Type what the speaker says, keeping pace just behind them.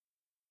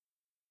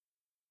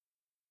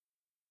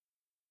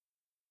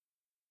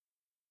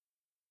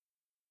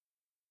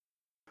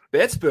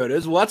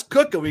BetSperters, what's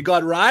cooking? We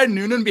got Ryan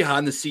Noonan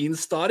behind the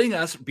scenes, starting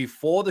us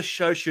before the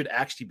show should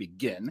actually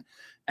begin.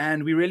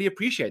 And we really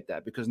appreciate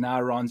that because now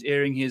Ron's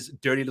airing his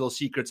dirty little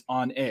secrets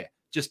on air.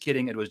 Just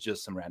kidding. It was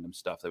just some random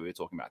stuff that we were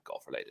talking about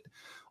golf related.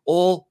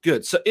 All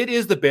good. So it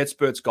is the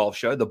BetSperts Golf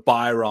Show, the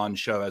Byron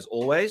Show as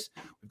always.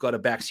 We've got a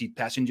backseat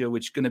passenger,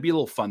 which is going to be a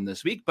little fun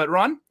this week. But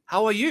Ron,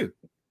 how are you?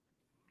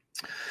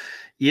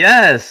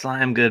 Yes,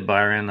 I am good,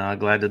 Byron.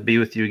 Glad to be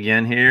with you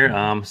again here.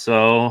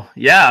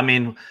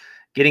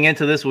 Getting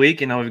into this week,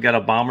 we've got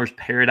a Bomber's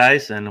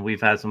Paradise, and we've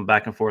had some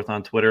back and forth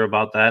on Twitter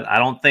about that. I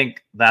don't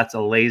think that's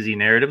a lazy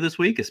narrative this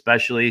week,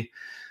 especially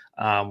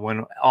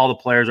when all the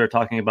players are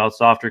talking about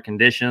softer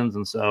conditions.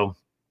 And so,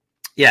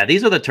 yeah,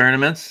 these are the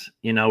tournaments,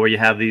 where you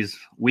have these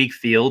weak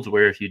fields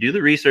where if you do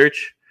the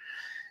research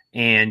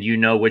and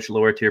which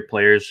lower tier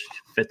players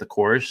fit the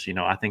course,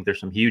 I think there's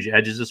some huge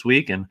edges this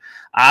week. And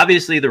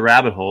obviously the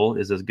rabbit hole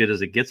is as good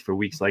as it gets for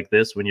weeks like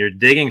this when you're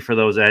digging for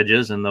those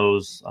edges and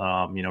those,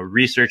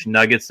 research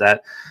nuggets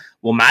that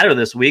will matter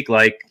this week,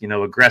 like,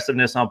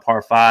 aggressiveness on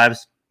par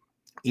fives,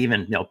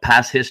 even,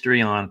 past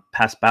history on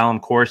past Balam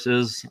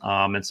courses.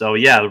 And so,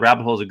 yeah, the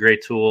rabbit hole is a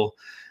great tool.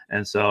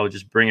 And so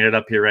just bringing it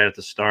up here right at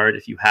the start.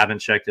 If you haven't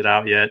checked it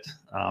out yet,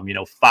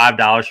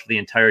 $5 for the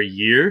entire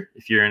year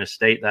if you're in a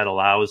state that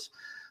allows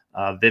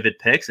vivid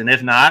picks. And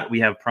if not, we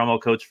have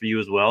promo codes for you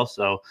as well.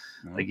 So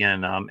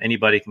again,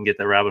 anybody can get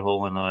the rabbit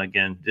hole and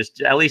again, just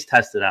at least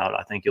test it out.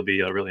 I think you'll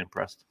be really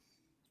impressed.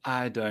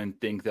 I don't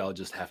think they'll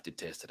just have to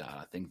test it out.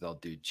 I think they'll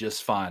do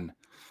just fine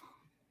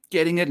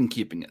getting it and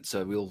keeping it.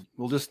 So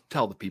we'll just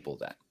tell the people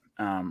that.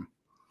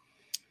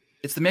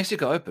 It's the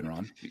Mexico Open,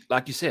 Ron.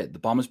 Like you said, the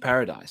Bomber's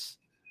Paradise.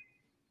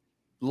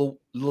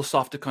 Little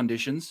softer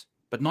conditions,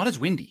 but not as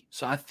windy.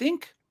 So I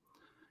think,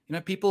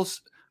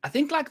 I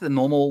think like the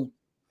normal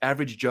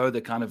average Joe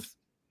that kind of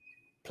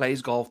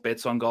plays golf,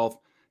 bets on golf,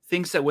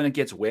 thinks that when it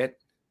gets wet,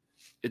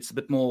 it's a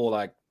bit more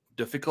like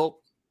difficult.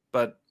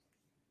 But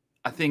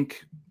I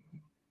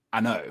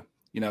know,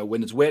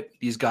 when it's wet,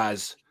 these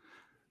guys,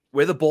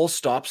 where the ball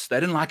stops, they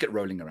didn't like it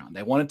rolling around.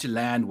 They want it to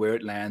land where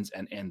it lands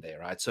and end there,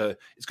 right? So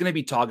it's going to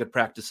be target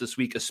practice this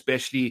week,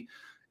 especially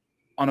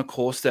on a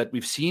course that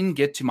we've seen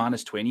get to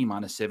minus 20,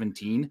 minus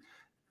 17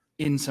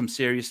 in some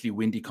seriously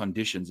windy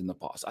conditions in the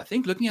past. I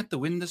think looking at the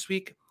wind this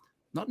week,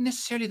 not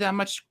necessarily that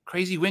much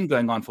crazy wind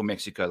going on for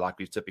Mexico like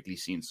we've typically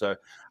seen. So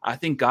I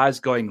think guys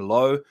going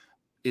low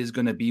is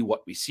going to be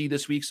what we see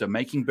this week. So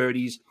making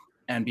birdies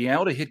and being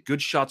able to hit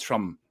good shots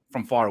from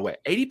far away.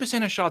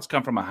 80% of shots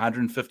come from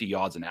 150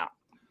 yards and out.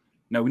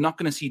 No, we're not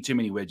going to see too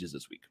many wedges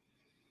this week.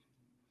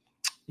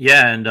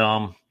 Yeah, and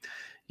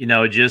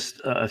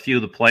just a few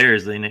of the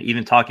players,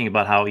 even talking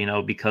about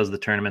how, because the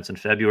tournament's in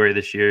February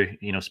this year,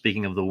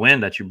 speaking of the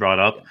wind that you brought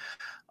up,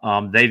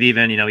 they've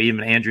even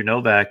Andrew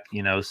Novak,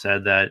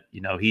 said that,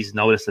 he's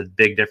noticed a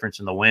big difference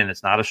in the wind.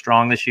 It's not as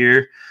strong this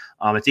year.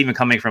 It's even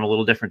coming from a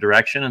little different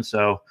direction. And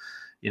so,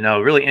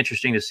 really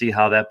interesting to see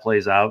how that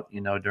plays out,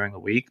 during the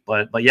week.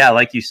 But yeah,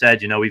 like you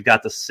said, we've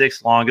got the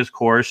sixth longest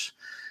course,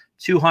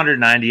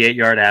 298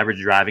 yard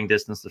average driving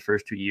distance the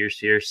first 2 years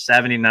here,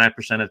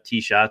 79% of tee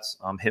shots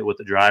hit with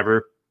the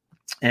driver.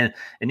 And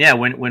yeah,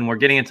 when we're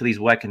getting into these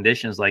wet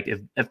conditions, like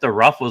if the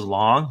rough was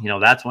long,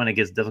 that's when it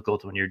gets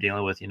difficult when you're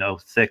dealing with,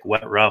 thick,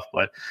 wet rough.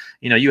 But,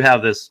 you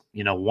have this,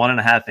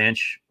 1.5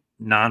 inch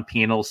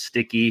non-penal,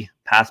 sticky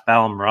past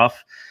Balam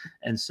rough.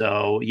 And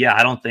so, yeah,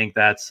 I don't think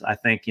I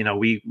think,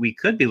 we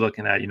could be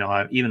looking at,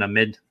 even a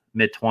mid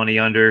 20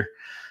 under,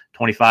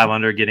 25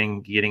 under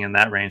getting in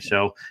that range.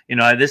 So,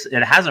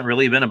 it hasn't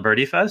really been a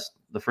birdie fest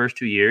the first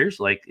 2 years.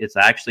 Like it's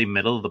actually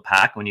middle of the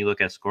pack when you look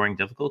at scoring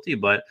difficulty,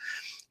 but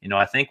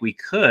I think we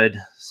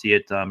could see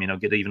it,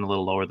 get even a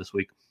little lower this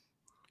week.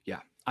 Yeah,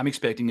 I'm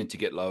expecting it to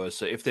get lower.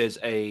 So if there's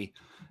a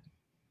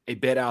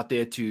bet out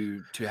there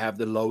to have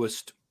the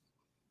lowest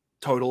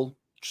total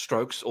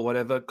strokes or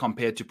whatever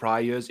compared to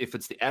prior years, if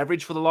it's the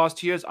average for the last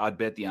 2 years, I'd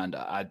bet the under.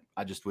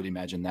 I just would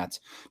imagine that's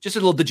just a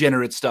little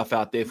degenerate stuff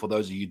out there for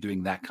those of you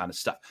doing that kind of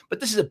stuff.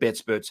 But this is a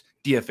BetSperts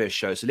DFS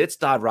show. So let's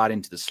dive right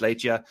into the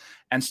slate here.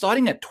 And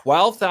starting at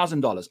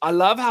 $12,000, I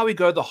love how we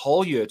go the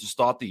whole year to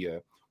start the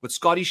year with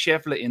Scotty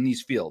Scheffler in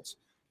these fields.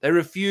 They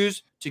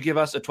refuse to give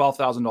us a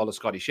 $12,000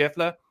 Scotty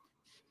Scheffler.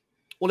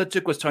 All it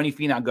took was Tony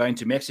Finau going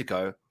to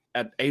Mexico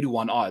at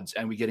 8-1 odds,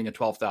 and we're getting a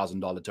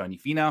 $12,000 Tony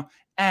Finau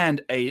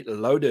and a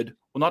loaded,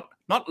 well,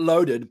 not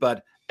loaded,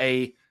 but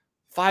a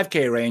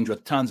 5K range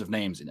with tons of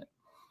names in it,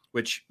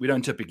 which we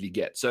don't typically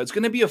get. So it's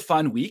going to be a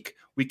fun week.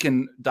 We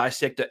can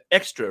dissect an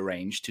extra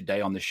range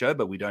today on the show,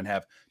 but we don't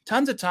have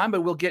tons of time,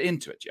 but we'll get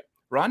into it. Yeah.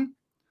 Ron,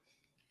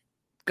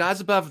 guys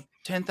above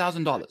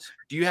 $10,000.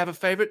 Do you have a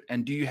favorite,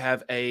 and do you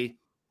have a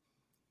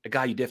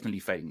guy you're definitely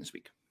fading this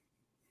week?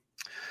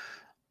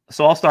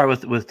 So I'll start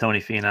with Tony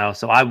Finau.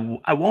 So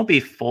I won't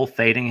be full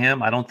fading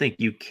him. I don't think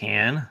you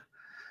can,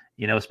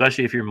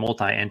 especially if you're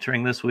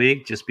multi-entering this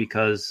week, just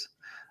because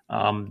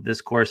this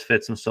course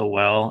fits him so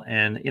well.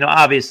 And,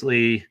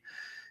 obviously,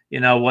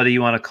 what do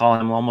you want to call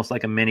him? Almost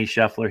like a mini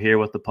Scheffler here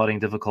with the putting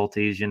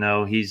difficulties.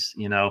 He's,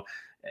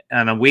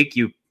 on a week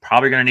you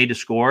probably going to need to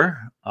score.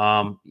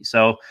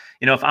 So,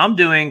 if I'm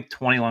doing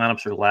 20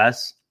 lineups or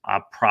less, I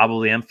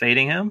probably am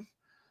fading him.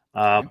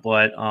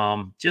 But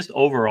just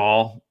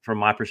overall, from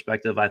my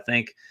perspective, I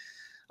think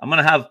I'm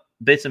going to have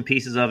bits and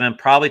pieces of him,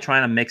 probably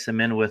trying to mix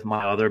him in with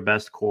my other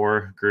best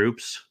core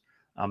groups.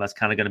 That's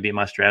kind of going to be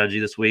my strategy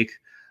this week.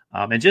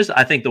 And just,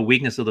 I think the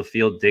weakness of the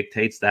field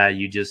dictates that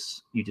you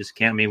just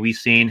can't. I mean, we've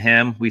seen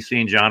John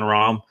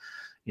Rahm,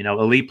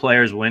 elite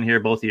players win here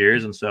both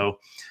years. And so,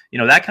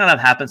 that kind of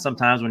happens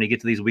sometimes when you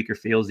get to these weaker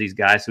fields, these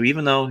guys. So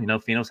even though,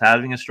 Finau's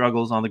having his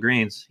struggles on the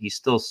greens, he's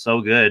still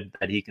so good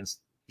that he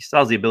still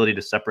has the ability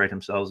to separate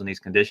himself in these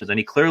conditions. And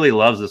he clearly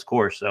loves this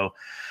course. So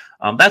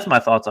that's my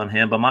thoughts on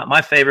him. But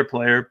my favorite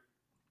player,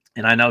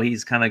 and I know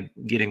he's kind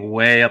of getting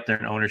way up there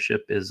in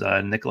ownership, is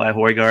Nikolai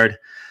Højgaard.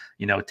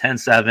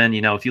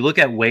 10-7. If you look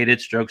at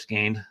weighted strokes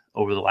gained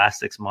over the last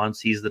 6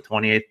 months, he's the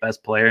 28th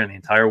best player in the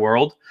entire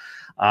world.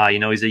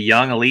 He's a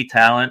young elite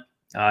talent.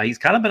 He's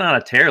kind of been on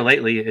a tear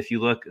lately. If you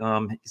look,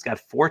 he's got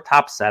 4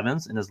 top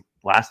 7s in his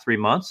last 3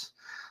 months,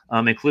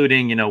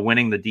 including,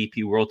 winning the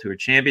DP World Tour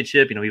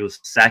Championship. He was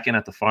second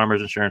at the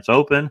Farmers Insurance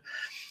Open.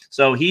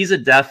 So he's a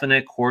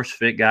definite course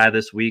fit guy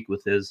this week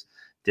with his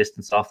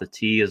distance off the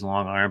tee, his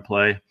long iron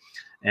play.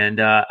 And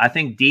I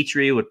think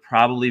Dietrich would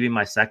probably be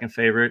my second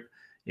favorite.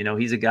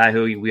 He's a guy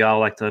who we all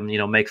like to,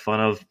 make fun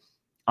of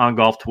on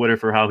golf Twitter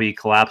for how he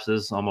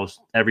collapses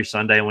almost every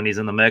Sunday when he's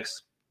in the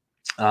mix.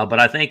 But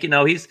I think,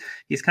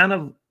 he's kind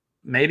of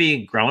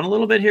maybe growing a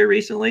little bit here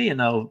recently,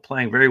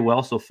 playing very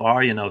well so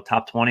far,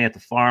 top 20 at the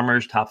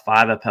Farmers, top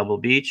 5 at Pebble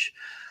Beach.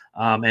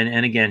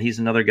 And again, he's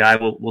another guy,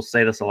 we'll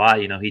say this a lot,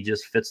 he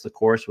just fits the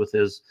course with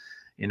his,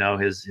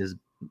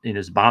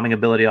 his bombing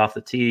ability off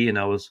the tee.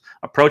 His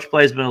approach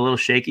play has been a little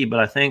shaky, but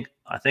I think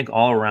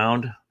all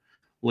around,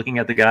 looking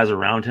at the guys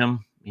around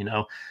him,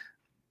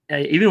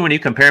 even when you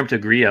compare him to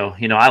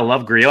Griot, I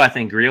love Griot. I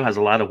think Griot has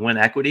a lot of win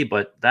equity,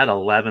 but that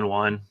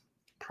 11-1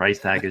 price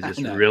tag is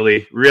just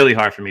really, really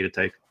hard for me to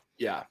take.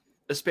 Yeah,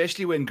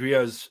 especially when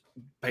Griot's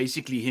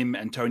basically him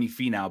and Tony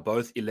Finau,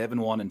 both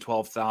 11-1 and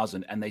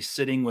 12,000, and they're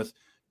sitting with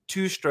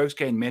 2 strokes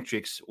gain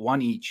metrics,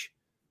 1 each,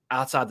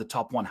 outside the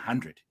top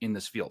 100 in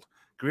this field.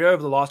 Griot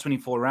over the last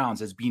 24 rounds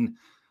has been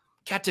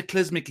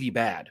cataclysmically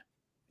bad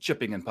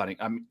chipping and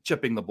putting.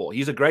 Chipping the ball.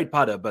 He's a great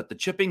putter, but the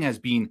chipping has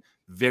been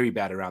very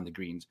bad around the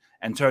greens.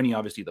 And Tony,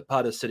 obviously, the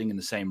putter, sitting in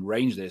the same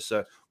range there.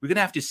 So we're going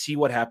to have to see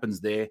what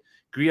happens there.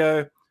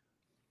 Griot,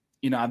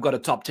 I've got a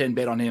top 10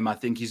 bet on him. I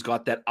think he's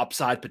got that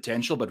upside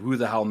potential, but who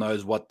the hell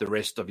knows what the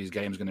rest of his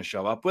game is going to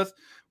show up with.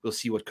 We'll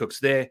see what cooks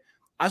there.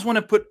 I just want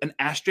to put an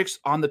asterisk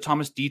on the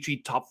Thomas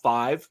Dietrich top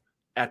 5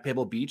 at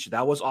Pebble Beach.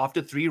 That was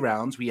after 3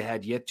 rounds. We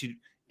had yet to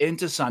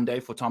enter Sunday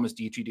for Thomas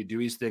Dietrich to do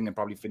his thing and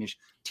probably finish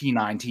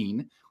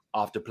T19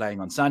 after playing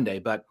on Sunday.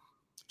 But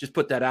just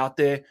put that out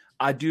there.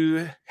 I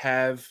do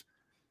have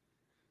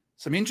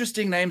some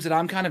interesting names that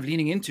I'm kind of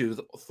leaning into.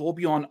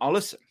 Thorbjorn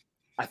Olesen.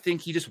 I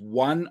think he just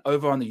won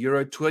over on the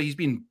Euro Tour. He's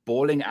been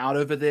balling out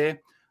over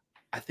there.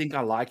 I think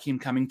I like him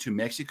coming to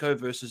Mexico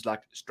versus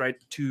like straight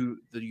to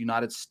the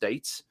United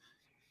States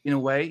in a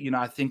way.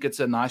 I think it's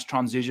a nice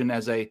transition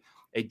as a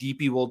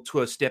DP World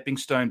Tour stepping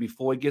stone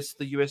before he gets to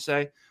the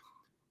USA.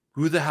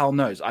 Who the hell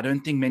knows? I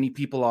don't think many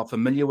people are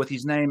familiar with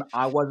his name.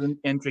 I wasn't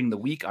entering the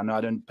week. I know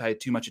I don't pay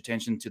too much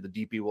attention to the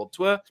DP World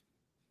Tour.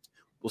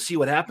 We'll see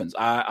what happens.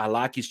 I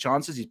like his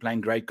chances. He's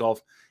playing great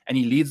golf, and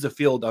he leads the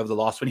field over the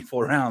last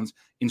 24 rounds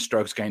in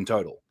strokes gained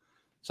total.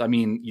 So, I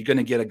mean, you're going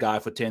to get a guy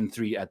for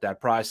 10-3 at that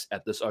price,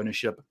 at this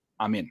ownership.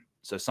 I'm in.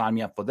 So sign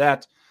me up for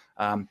that.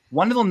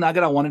 One little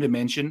nugget I wanted to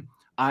mention,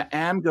 I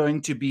am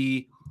going to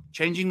be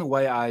changing the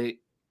way I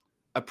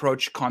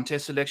approach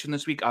contest selection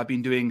this week. I've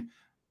been doing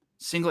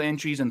single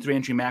entries and 3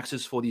 entry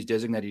maxes for these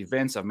designated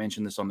events. I've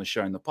mentioned this on the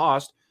show in the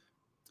past.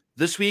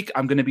 This week,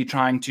 I'm going to be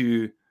trying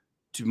to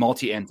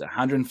multi-enter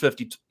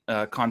 150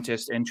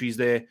 contest entries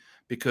there,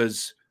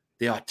 because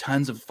there are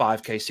tons of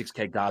 5K,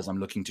 6K guys I'm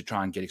looking to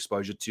try and get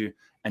exposure to,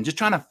 and just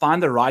trying to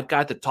find the right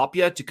guy at the top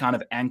here to kind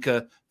of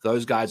anchor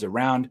those guys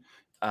around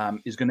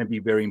is going to be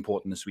very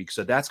important this week.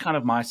 So that's kind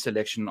of my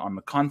selection on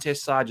the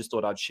contest side. Just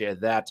thought I'd share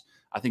that.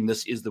 I think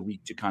this is the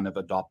week to kind of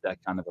adopt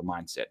that kind of a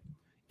mindset.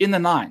 In the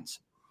 9s,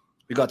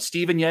 we got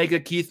Steven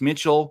Yeager, Keith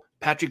Mitchell,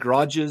 Patrick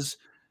Rogers,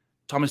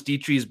 Thomas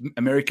Dietrich's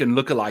American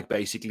lookalike,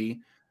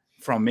 basically,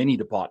 from many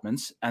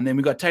departments. And then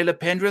we got Taylor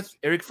Pendrith,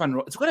 Eric van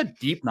Rooyen. It's got a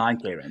deep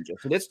 9K range.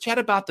 So let's chat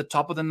about the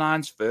top of the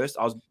 9s first.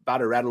 I was about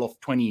to rattle off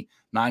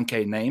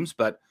 29K names,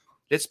 but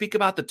let's speak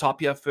about the top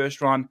here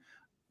first, Ron.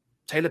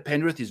 Taylor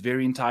Pendrith is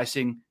very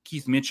enticing.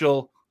 Keith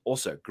Mitchell,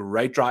 also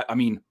great drive. I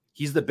mean,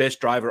 he's the best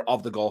driver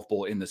of the golf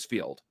ball in this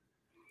field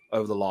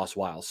over the last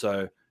while.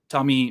 So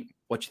tell me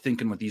what you're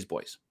thinking with these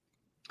boys.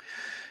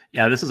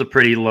 Yeah, this is a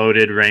pretty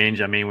loaded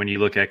range. I mean, when you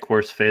look at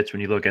course fits,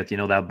 when you look at,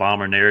 that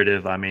bomber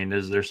narrative, I mean,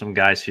 there's some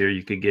guys here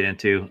you could get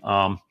into.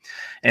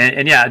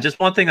 And yeah, just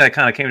one thing that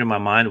kind of came to my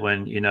mind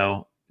when,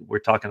 we're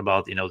talking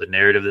about, the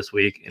narrative this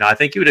week. I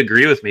think you would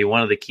agree with me.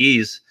 One of the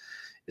keys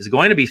is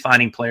going to be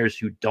finding players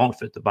who don't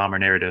fit the bomber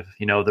narrative.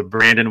 The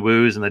Brandon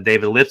Woos and the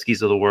David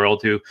Lipskys of the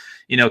world who,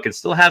 can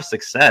still have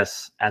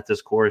success at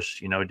this course,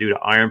 due to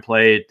iron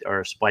play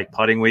or spike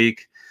putting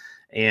week.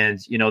 And,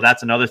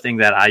 that's another thing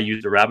that I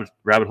used the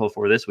rabbit hole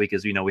for this week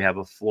is, we have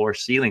a floor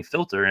ceiling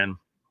filter. And,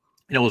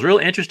 it was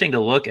really interesting to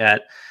look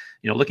at,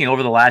 looking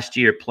over the last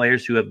year,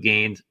 players who have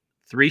gained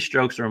 3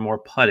 strokes or more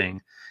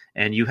putting.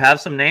 And you have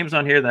some names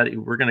on here that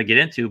we're going to get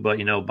into, but,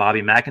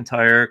 Bobby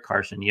McIntyre,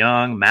 Carson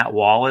Young, Matt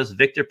Wallace,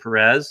 Victor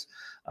Perez,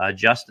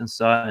 Justin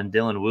Suh, and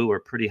Dylan Wu are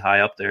pretty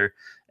high up there.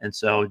 And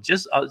so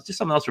just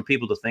something else for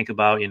people to think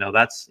about,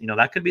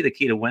 that could be the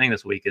key to winning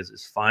this week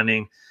is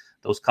finding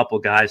those couple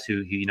guys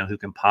who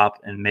can pop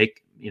and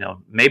make,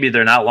 maybe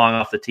they're not long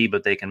off the tee,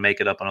 but they can make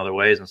it up in other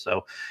ways. And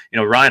so,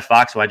 Ryan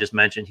Fox, who I just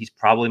mentioned, he's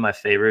probably my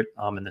favorite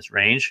in this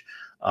range.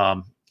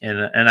 And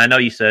I know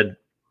you said,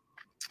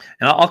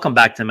 and I'll come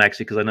back to him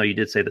actually, because I know you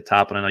did say the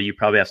top, and I know you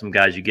probably have some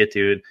guys you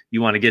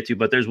want to get to,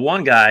 but there's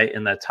one guy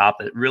in that top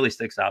that really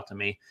sticks out to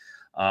me.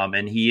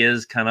 And he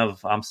is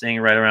I'm seeing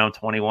right around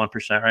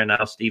 21% right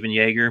now, Steven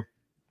Jaeger.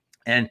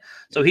 And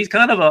so he's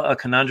kind of a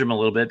conundrum a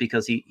little bit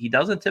because he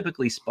doesn't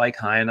typically spike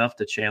high enough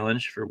to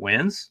challenge for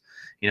wins.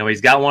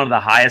 He's got one of the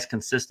highest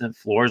consistent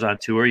floors on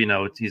tour.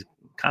 He's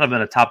kind of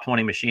been a top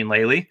 20 machine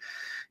lately.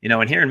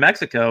 And here in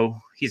Mexico,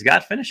 he's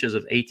got finishes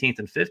of 18th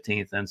and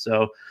 15th. And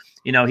so,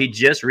 he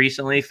just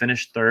recently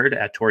finished 3rd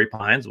at Torrey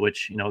Pines,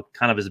 which,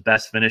 kind of his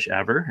best finish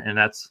ever. And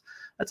that's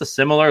a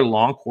similar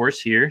long course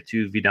here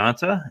to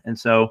Vidanta. And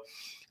so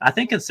I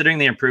think considering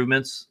the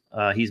improvements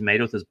he's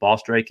made with his ball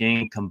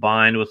striking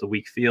combined with a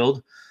weak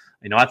field,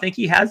 I think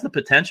he has the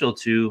potential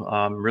to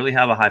really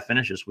have a high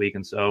finish this week.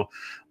 And so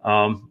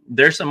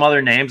there's some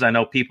other names. I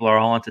know people are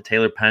all into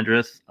Taylor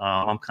Pendrith.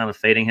 I'm kind of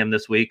fading him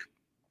this week.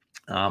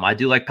 I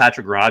do like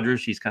Patrick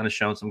Rogers. He's kind of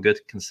shown some good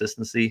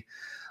consistency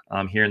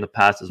here in the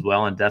past as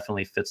well, and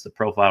definitely fits the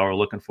profile we're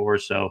looking for.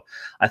 So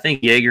I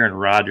think Jaeger and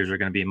Rogers are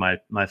going to be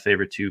my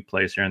favorite 2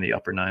 plays here in the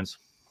upper 9s.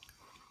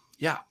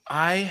 Yeah,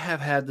 I have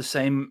had the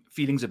same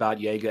feelings about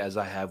Jaeger as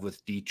I have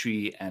with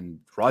Dietrich and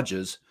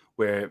Rogers,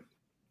 where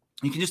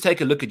you can just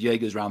take a look at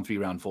Jaeger's round 3,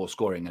 round 4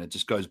 scoring, and it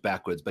just goes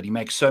backwards. But he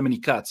makes so many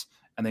cuts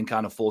and then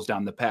kind of falls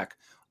down the pack.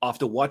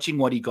 After watching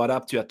what he got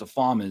up to at the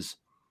Farmers,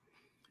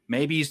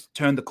 maybe he's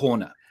turned the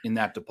corner in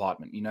that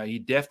department. He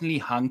definitely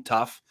hung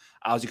tough.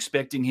 I was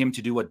expecting him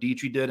to do what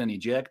Dietrich did and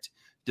eject,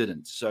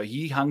 didn't. So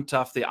he hung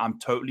tough there. I'm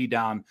totally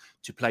down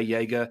to play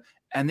Jaeger.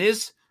 And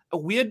there's a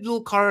weird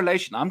little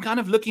correlation. I'm kind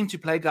of looking to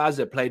play guys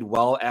that played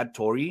well at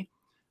Torrey,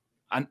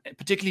 and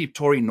particularly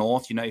Torrey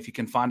North. If you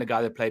can find a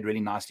guy that played really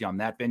nicely on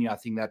that venue, I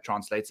think that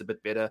translates a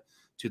bit better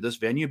to this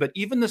venue. But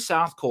even the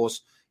South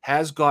course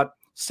has got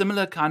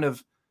similar kind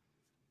of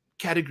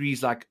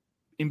categories like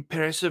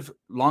impressive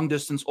long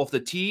distance off the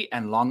tee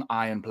and long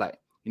iron play.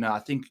 I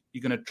think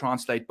you're going to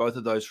translate both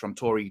of those from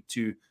Torrey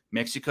to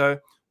Mexico.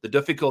 The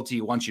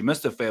difficulty, once you miss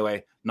the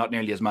fairway, not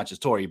nearly as much as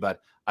Torrey, but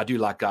I do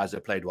like guys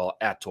that played well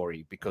at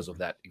Torrey because of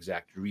that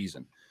exact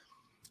reason.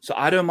 So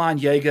I don't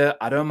mind Jaeger.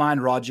 I don't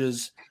mind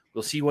Rogers.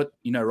 We'll see what,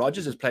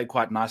 Rogers has played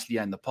quite nicely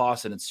in the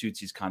past, and it suits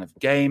his kind of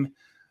game.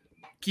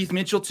 Keith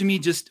Mitchell, to me,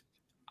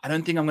 I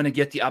don't think I'm going to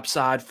get the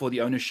upside for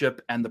the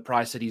ownership and the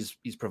price that he's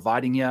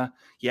providing here.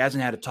 He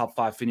hasn't had a top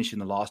 5 finish in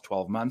the last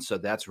 12 months, so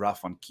that's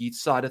rough on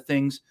Keith's side of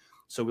things.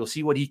 So we'll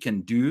see what he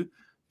can do.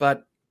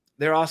 But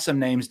there are some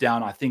names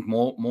down, I think,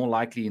 more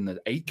likely in the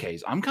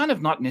 8Ks. I'm kind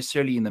of not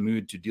necessarily in the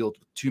mood to deal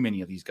with too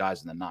many of these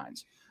guys in the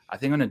 9s. I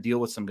think I'm going to deal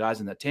with some guys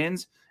in the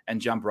 10s and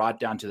jump right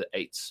down to the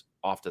 8s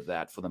after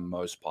that for the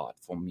most part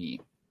for me.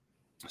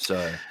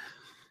 So,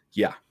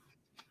 yeah.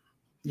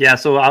 Yeah,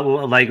 so I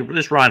like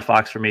this Ryan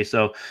Fox for me.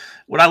 So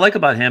what I like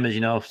about him is,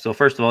 so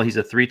first of all, he's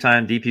a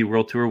 3-time DP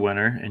World Tour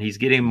winner, and he's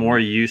getting more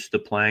used to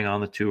playing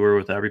on the tour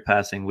with every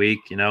passing week.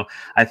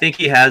 I think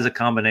he has a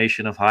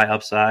combination of high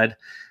upside.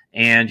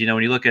 And,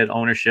 when you look at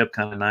ownership,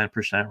 kind of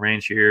 9%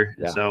 range here.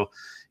 Yeah. So,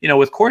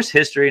 with course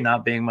history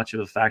not being much of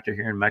a factor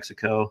here in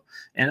Mexico,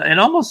 and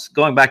almost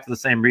going back to the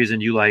same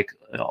reason you like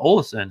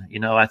Olesen,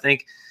 I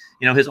think,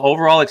 his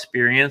overall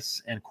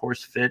experience and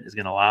course fit is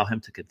going to allow him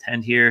to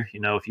contend here.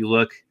 If you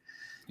look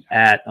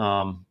at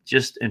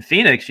just in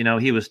Phoenix,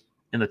 he was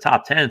in the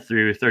top 10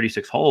 through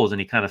 36 holes,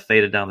 and he kind of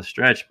faded down the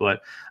stretch.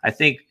 But I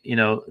think,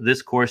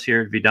 this course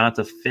here at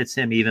Vidanta fits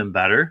him even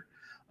better.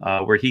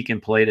 Where he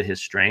can play to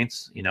his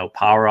strengths,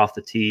 power off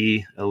the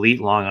tee, elite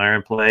long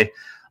iron play.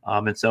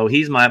 And so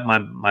he's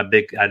my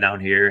big guy down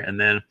here. And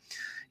then,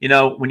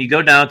 when you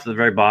go down to the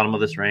very bottom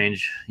of this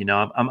range,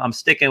 I'm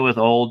sticking with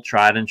old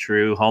tried and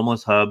true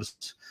homeless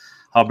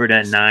Hubbard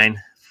at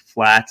 9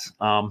 flat.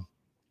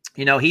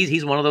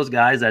 He's one of those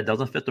guys that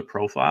doesn't fit the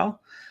profile,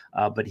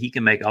 but he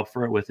can make up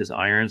for it with his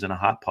irons and a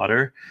hot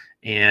putter.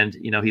 And,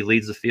 he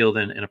leads the field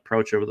in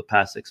approach over the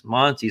past 6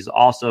 months. He's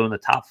also in the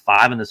top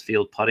 5 in this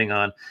field putting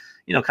on,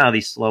 kind of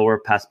these slower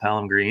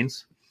paspalum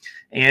greens.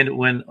 And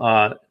when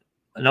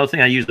another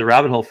thing I use the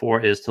rabbit hole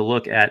for is to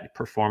look at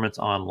performance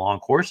on long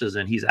courses.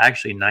 And he's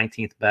actually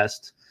 19th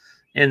best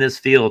in this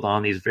field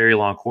on these very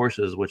long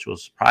courses, which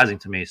was surprising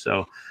to me.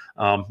 So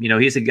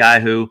He's a guy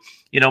who,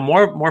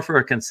 more for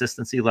a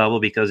consistency level,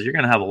 because you're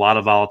going to have a lot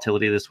of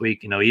volatility this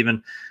week.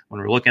 Even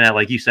when we're looking at,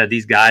 like you said,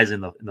 these guys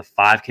in the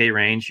 5K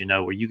range,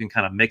 where you can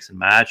kind of mix and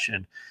match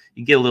and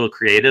you can get a little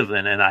creative.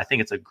 And I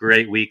think it's a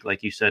great week,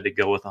 like you said, to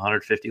go with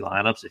 150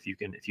 lineups if you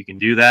can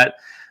do that,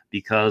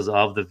 because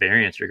of the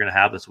variance you're going to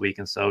have this week.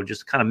 And so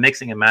just kind of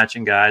mixing and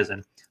matching guys.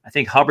 And I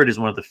think Hubbard is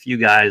one of the few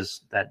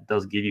guys that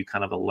does give you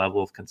kind of a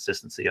level of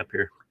consistency up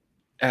here.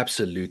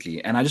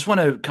 Absolutely. And I just want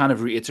to kind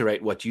of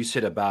reiterate what you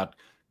said about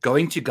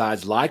going to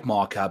guys like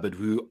Mark Hubbard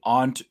who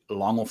aren't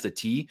long off the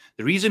tee.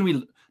 The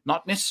reason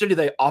not necessarily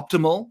they're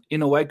optimal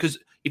in a way, because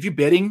if you're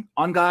betting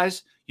on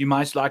guys, you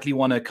most likely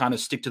want to kind of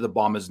stick to the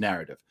Bombers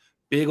narrative.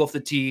 Big off the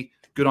tee,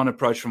 good on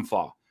approach from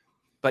far.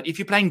 But if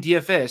you're playing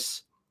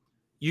DFS,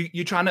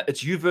 you're trying to,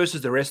 it's you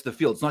versus the rest of the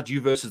field. It's not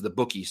you versus the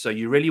bookie. So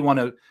you really want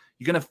to,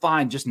 you're going to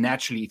find just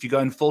naturally, if you go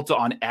and filter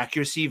on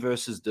accuracy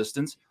versus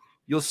distance,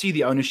 you'll see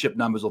the ownership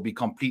numbers will be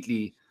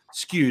completely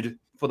skewed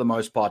for the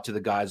most part to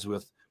the guys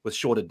with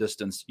shorter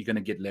distance. You're going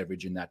to get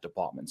leverage in that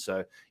department.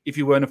 So if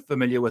you weren't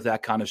familiar with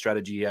that kind of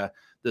strategy here,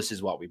 this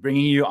is what we're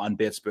bringing you on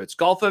BetSperts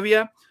Golf over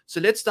here. So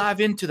let's dive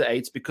into the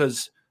eights,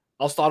 because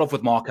I'll start off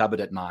with Mark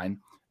Hubbard at 9.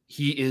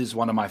 He is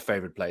one of my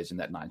favorite plays in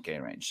that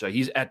 9K range. So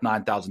he's at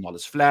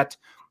 $9,000 flat.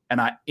 And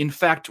I, in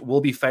fact,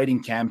 will be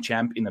fading Cam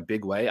Champ in a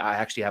big way. I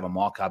actually have a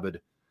Mark Hubbard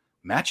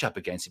matchup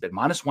against him at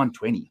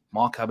 -120.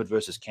 Mark Hubbard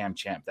versus Cam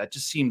Champ. That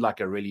just seemed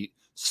like a really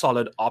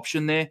solid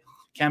option there.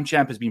 Cam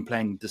Champ has been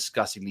playing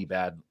disgustingly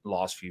bad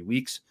last few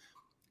weeks.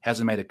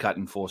 Hasn't made a cut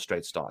in 4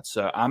 straight starts.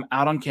 So I'm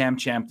out on Cam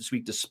Champ this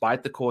week,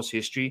 despite the course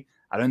history.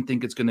 I don't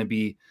think it's going to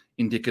be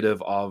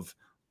indicative of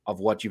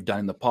what you've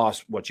done in the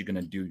past, what you're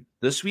going to do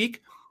this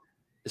week,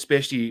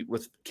 especially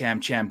with Cam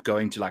Champ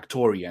going to like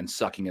Torrey and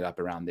sucking it up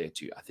around there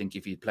too. I think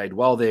if he played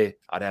well there,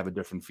 I'd have a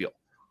different feel.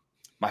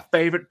 My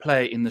favorite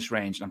play in this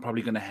range, and I'm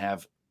probably going to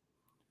have,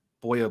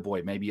 boy, oh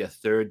boy, maybe a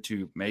third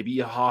to maybe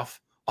a half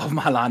of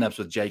my lineups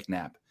with Jake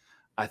Knapp.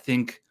 I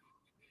think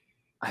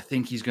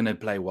he's going to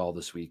play well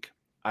this week.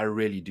 I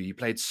really do. He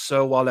played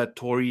so well at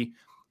Torrey,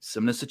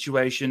 similar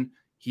situation.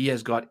 He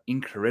has got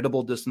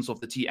incredible distance off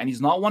the tee, and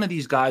he's not one of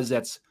these guys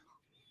that's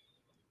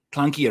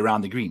clunky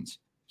around the greens.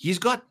 He's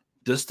got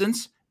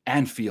distance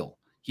and feel.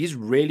 He's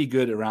really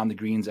good around the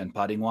greens and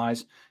putting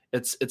wise.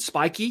 It's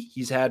spiky.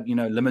 He's had,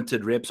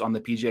 limited reps on the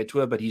PGA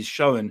Tour, but he's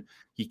shown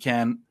he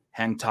can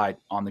hang tight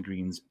on the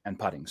greens and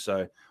putting.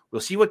 So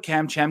we'll see what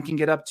Cam Champ can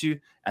get up to.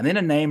 And then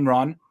a name,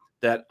 Ron,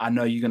 that I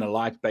know you're going to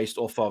like based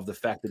off of the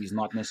fact that he's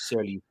not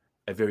necessarily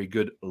a very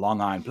good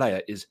long iron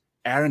player is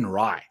Aaron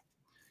Rai.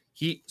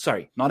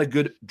 Not a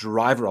good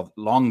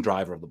long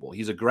driver of the ball.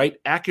 He's a great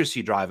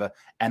accuracy driver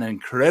and an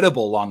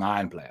incredible long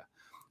iron player.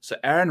 So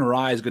Aaron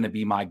Rai is going to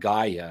be my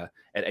guy here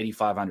at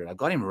 8,500. I've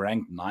got him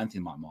ranked 9th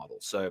in my model.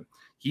 So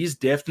he's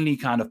definitely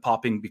kind of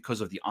popping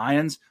because of the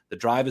irons. The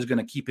driver is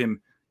going to keep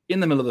him in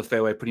the middle of the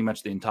fairway pretty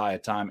much the entire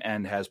time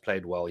and has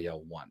played well here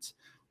once.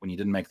 When he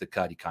didn't make the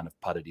cut, he kind of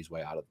putted his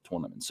way out of the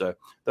tournament. So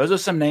those are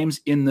some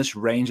names in this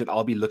range that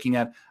I'll be looking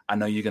at. I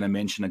know you're going to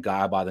mention a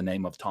guy by the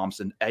name of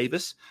Thompson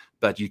Avis,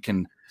 but you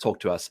can talk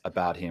to us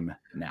about him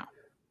now.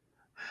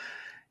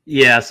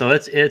 Yeah, so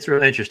it's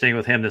really interesting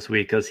with him this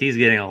week because he's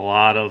getting a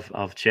lot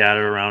of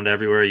chatter around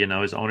everywhere.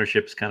 His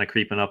ownership is kind of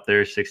creeping up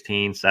there,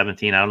 16,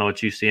 17. I don't know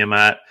what you see him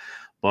at,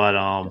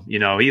 but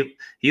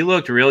he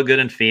looked real good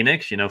in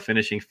Phoenix,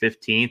 finishing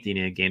 15th.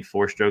 He gained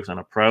 4 strokes on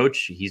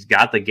approach. He's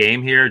got the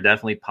game here,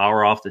 definitely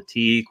power off the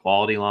tee,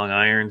 quality long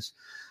irons.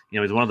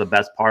 He's one of the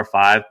best par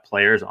 5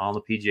 players on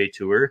the PGA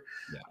Tour.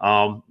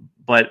 Yeah.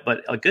 But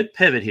a good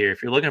pivot here,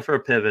 if you're looking for a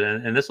pivot,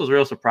 and this was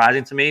real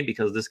surprising to me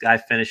because this guy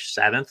finished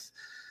 7th.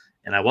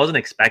 And I wasn't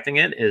expecting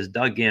it, is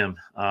Doug Gim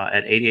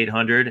at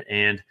 8,800.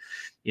 And,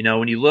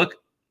 when you look,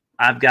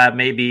 I've got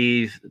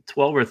maybe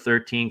 12 or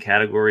 13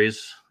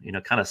 categories,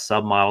 kind of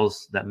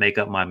sub-models that make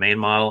up my main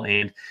model.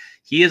 And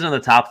he is in the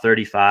top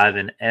 35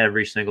 in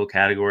every single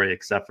category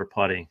except for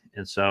putting.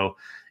 And so,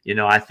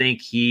 I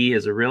think he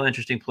is a real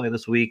interesting play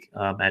this week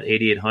at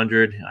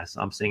 8,800.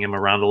 I'm seeing him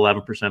around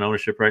 11%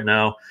 ownership right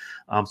now.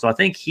 So I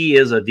think he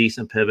is a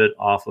decent pivot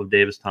off of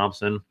Davis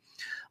Thompson.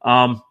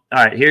 All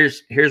right,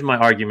 here's my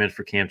argument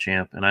for Cam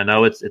Champ, and I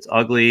know it's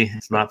ugly.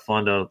 It's not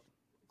fun to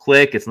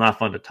click. It's not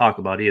fun to talk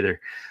about either.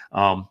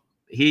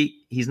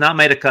 He's not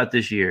made a cut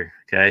this year.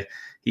 Okay,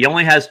 he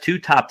only has 2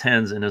 top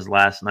 10s in his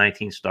last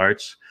 19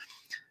 starts.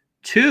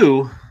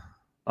 2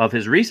 of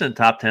his recent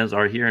top 10s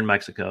are here in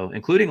Mexico,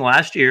 including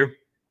last year.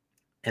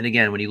 And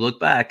again, when you look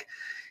back,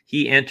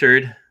 he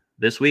entered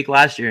this week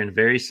last year in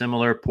very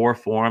similar poor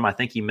form. I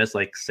think he missed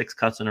like 6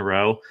 cuts in a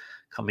row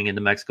coming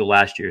into Mexico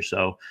last year.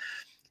 So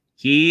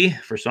he,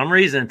 for some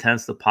reason,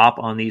 tends to pop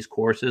on these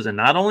courses, and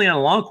not only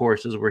on long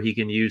courses where he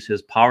can use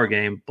his power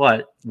game,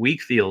 but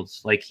weak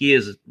fields. Like, he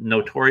is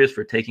notorious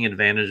for taking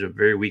advantage of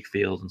very weak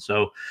fields. And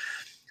so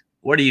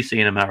what are you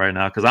seeing him at right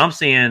now? Because I'm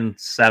seeing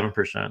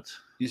 7%.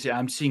 You see,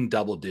 I'm seeing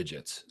double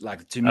digits.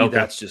 Like, to me,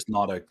 That's just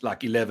not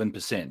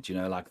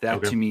 11%, like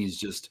that to me is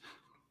just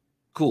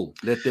cool.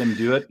 Let them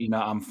do it.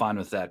 I'm fine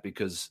with that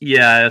because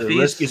the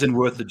risk isn't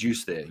worth the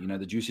juice there.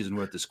 The juice isn't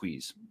worth the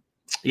squeeze.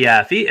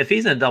 Yeah, if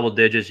he's in double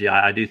digits,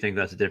 yeah, I do think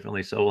that's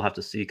differently. So we'll have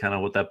to see kind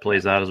of what that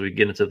plays out as we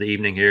get into the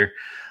evening here.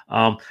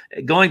 Um,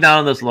 Going down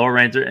in this lower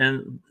range,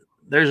 and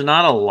there's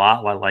not a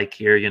lot I like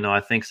here. I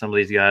think some of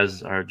these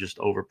guys are just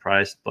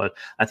overpriced, but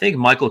I think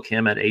Michael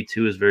Kim at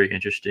 8-2 is very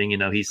interesting.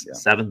 He's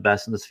seventh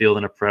best in this field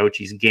in approach.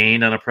 He's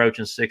gained on approach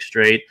in 6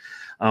 straight.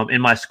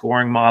 In my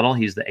scoring model,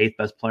 he's the 8th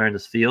best player in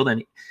this field,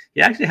 and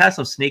he actually has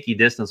some sneaky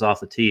distance off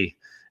the tee.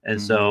 And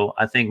so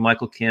I think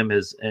Michael Kim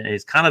is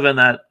kind of in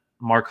that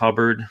Mark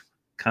Hubbard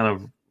kind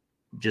of,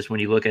 just when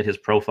you look at his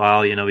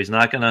profile, he's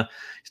not gonna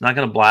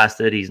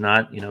blast it. He's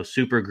not,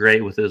 super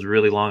great with his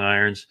really long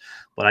irons,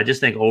 but I just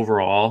think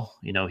overall,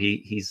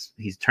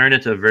 he's turned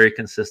into a very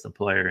consistent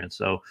player. And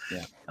so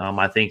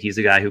I think he's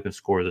a guy who can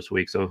score this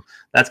week. So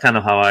that's kind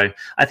of how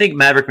I think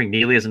Maverick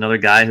McNeely is another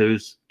guy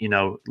who's,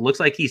 looks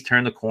like he's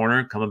turned the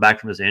corner coming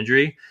back from his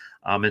injury.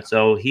 And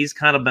so he's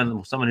kind of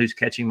been someone who's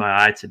catching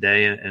my eye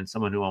today, and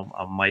someone who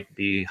I might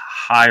be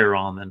higher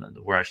on than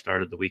where I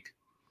started the week.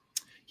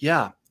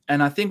 Yeah.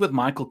 And I think with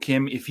Michael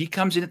Kim, if he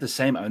comes in at the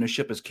same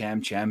ownership as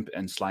Cam Champ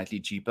and slightly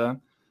cheaper,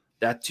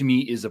 that to me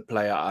is a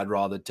player I'd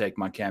rather take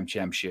my Cam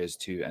Champ shares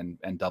to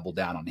and double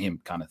down on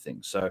him kind of thing.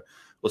 So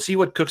we'll see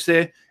what cooks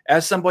there.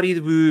 As somebody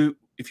who,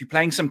 if you're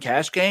playing some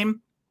cash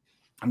game,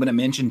 I'm going to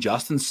mention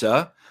Justin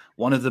Suh,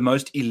 one of the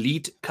most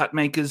elite cut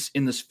makers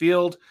in this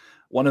field,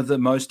 one of the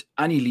most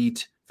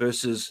unelite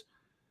versus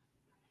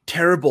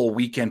terrible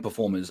weekend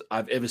performers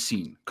I've ever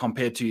seen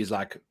compared to his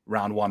like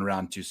round 1,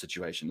 round 2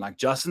 situation. Like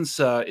Justin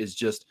Suh is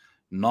just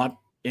not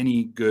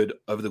any good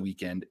over the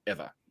weekend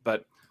ever.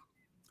 But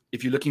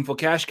if you're looking for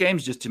cash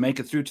games just to make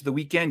it through to the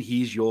weekend,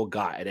 he's your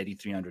guy at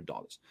 $8,300.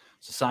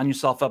 So sign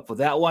yourself up for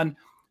that one.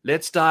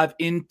 Let's dive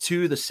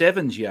into the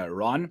sevens here,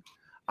 Ron.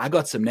 I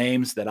got some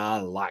names that I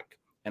like,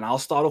 and I'll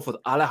start off with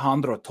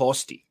Alejandro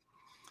Tosti.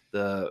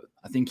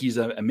 I think he's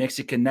a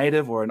Mexican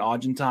native or an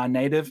Argentine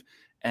native,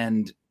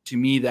 and to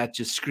me, that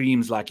just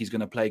screams like he's going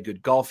to play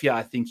good golf here.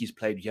 I think he's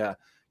played here.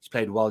 He's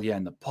played well here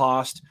in the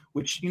past,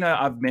 which,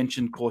 I've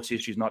mentioned course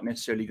history is not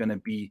necessarily going to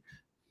be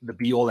the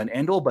be-all and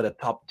end-all, but a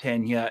top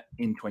 10 here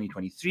in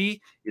 2023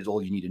 is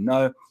all you need to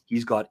know.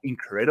 He's got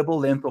incredible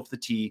length off the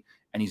tee,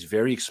 and he's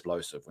very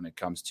explosive when it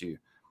comes to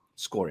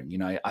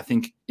scoring. I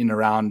think in a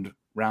round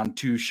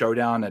 2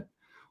 showdown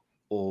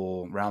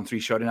or round 3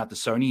 showdown at the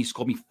Sony, he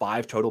scored me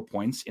 5 total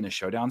points in a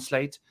showdown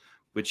slate,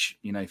 which,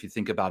 if you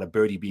think about a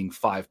birdie being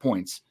 5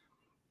 points,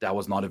 that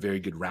was not a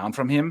very good round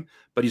from him.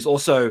 But he's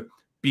also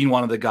been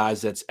one of the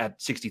guys that's at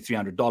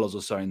 $6,300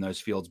 or so in those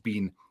fields,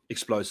 been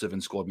explosive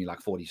and scored me like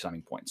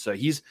 40-something points. So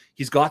he's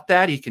got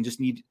that. He can just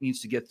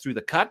needs to get through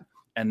the cut,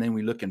 and then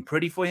we're looking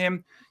pretty for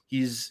him.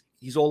 He's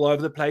all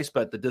over the place,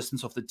 but the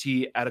distance off the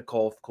tee at a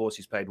golf course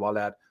he's played well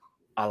at,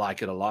 I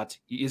like it a lot.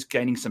 He is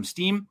gaining some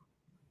steam,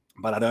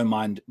 but I don't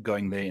mind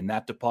going there in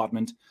that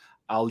department.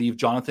 I'll leave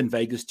Jonathan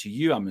Vegas to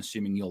you. I'm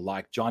assuming you'll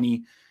like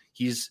Johnny.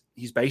 He's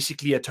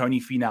basically a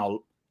Tony Finau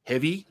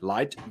heavy,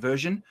 light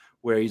version,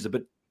 where he's a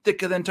bit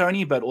thicker than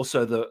Tony, but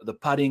also the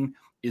putting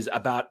is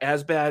about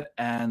as bad,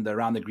 and the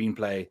around the green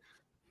play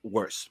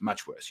worse,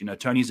 much worse.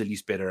 Tony's at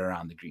least better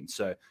around the green.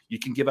 So you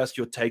can give us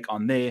your take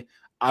on there.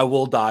 I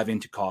will dive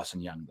into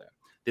Carson Young, though.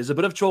 There's a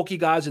bit of chalky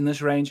guys in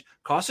this range.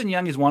 Carson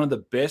Young is one of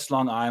the best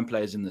long iron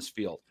players in this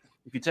field.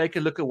 If you take a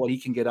look at what he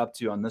can get up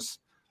to on this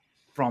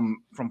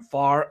from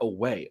far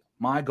away,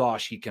 my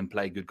gosh, he can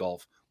play good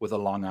golf with a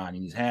long iron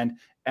in his hand,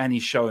 and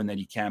he's showing that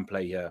he can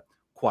play here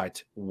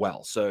quite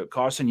well. So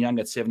Carson Young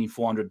at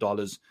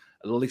 $7,400,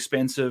 a little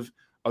expensive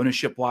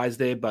ownership-wise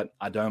there, but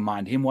I don't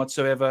mind him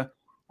whatsoever.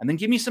 And then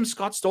give me some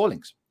Scott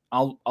Stallings.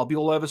 I'll be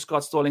all over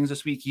Scott Stallings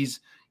this week. He's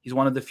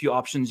one of the few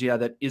options here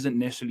that isn't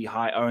necessarily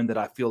high owned that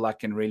I feel like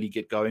can really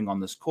get going on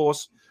this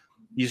course.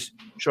 He's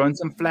shown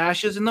some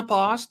flashes in the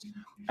past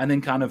and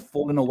then kind of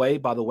fallen away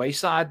by the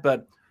wayside,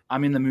 but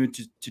I'm in the mood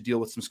to deal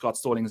with some Scott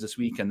Stallings this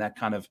week, and that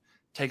kind of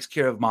takes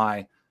care of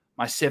my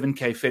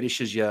 7K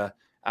fetishes here,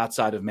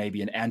 outside of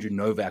maybe an Andrew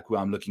Novak, who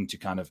I'm looking to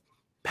kind of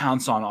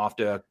pounce on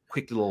after a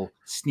quick little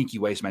sneaky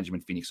waste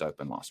management Phoenix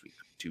Open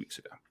 2 weeks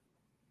ago.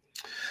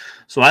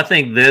 So I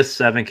think this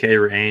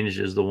 7K range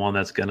is the one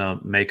that's going to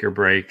make or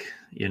break,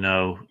 kind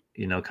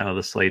of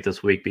the slate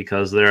this week,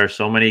 because there are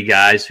so many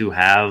guys who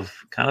have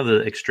kind of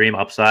the extreme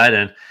upside.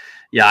 And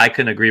yeah, I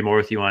couldn't agree more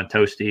with you on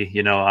Toasty.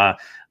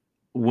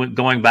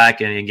 Going back,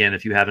 and again,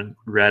 if you haven't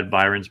read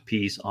Byron's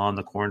piece on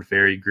the Corn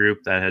Ferry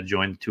group that had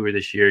joined the tour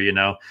this year,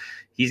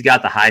 he's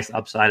got the highest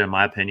upside in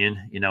my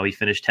opinion. He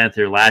finished 10th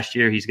here last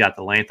year. He's got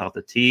the length off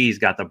the tee. He's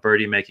got the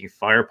birdie making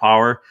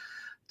firepower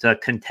to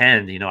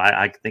contend.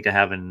 I think I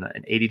have an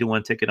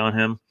 80-1 ticket on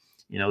him,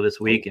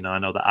 this week. I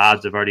know the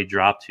odds have already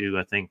dropped to,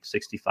 I think,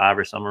 65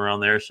 or somewhere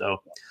around there.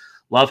 So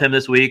love him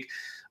this week.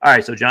 All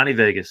right. So Johnny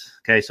Vegas.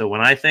 Okay. So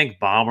when I think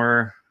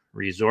bomber,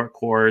 resort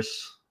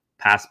course,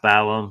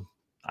 Paspalum,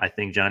 I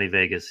think Johnny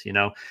Vegas,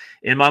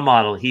 in my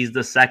model, he's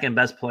the second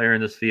best player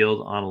in this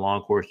field on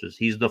long courses.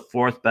 He's the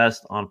 4th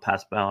best on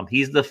Paspalum.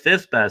 He's the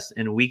 5th best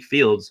in weak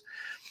fields.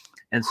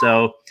 And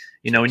so,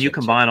 when you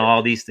combine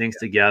all these things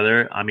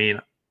together, I mean,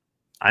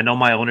 I know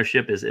my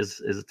ownership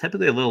is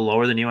typically a little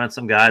lower than you on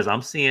some guys.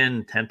 I'm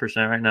seeing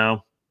 10% right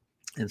now.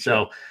 And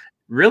so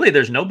really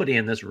there's nobody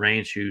in this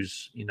range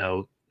who's,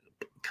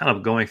 kind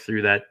of going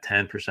through that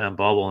 10%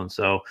 bubble. And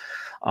so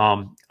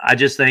I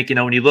just think,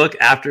 when you look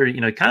after,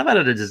 kind of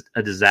had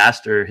a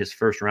disaster his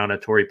first round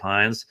at Torrey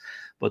Pines,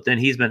 but then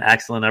he's been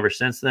excellent ever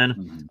since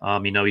then.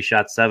 Mm-hmm. He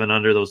shot 7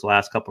 under those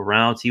last couple of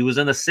rounds. He was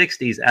in the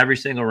 60s every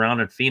single round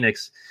in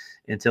Phoenix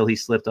until he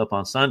slipped up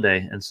on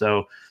Sunday. And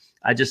so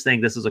I just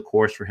think this is a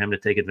course for him to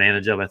take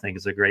advantage of. I think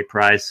it's a great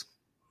price.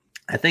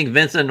 I think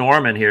Vincent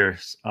Norman here,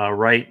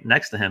 right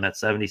next to him at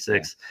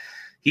 76. Yeah.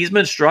 He's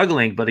been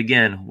struggling, but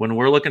again, when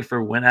we're looking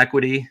for win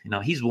equity,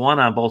 he's won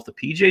on both the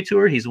PGA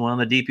Tour, he's won on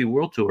the DP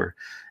World Tour.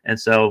 And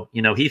so,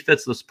 he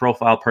fits this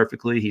profile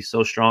perfectly. He's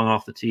so strong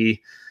off the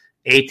tee.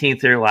 18th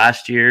here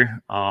last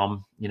year.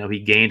 He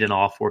gained in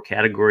all 4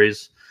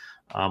 categories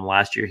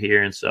last year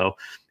here. And so,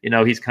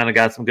 he's kind of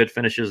got some good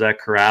finishes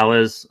at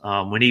Corrales.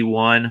 When he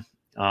won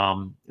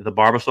the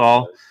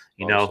Barbasol,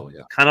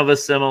 kind of a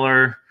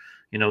similar,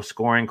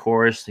 scoring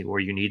course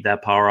where you need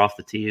that power off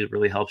the tee. It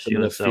really helps you.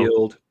 In the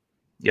field.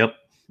 Yep.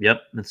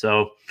 And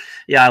so,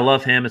 I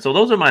love him. And so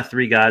those are my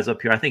 3 guys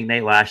up here. I think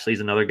Nate Lashley's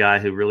another guy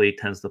who really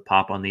tends to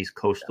pop on these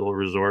coastal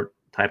resort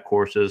type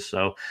courses.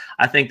 So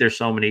I think there's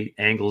so many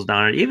angles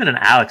down it. Even an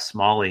Alex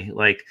Smalley,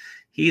 like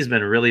he's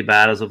been really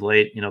bad as of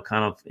late,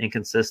 kind of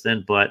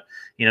inconsistent, but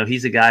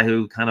he's a guy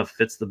who kind of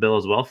fits the bill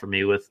as well for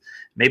me, with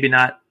maybe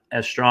not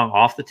as strong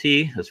off the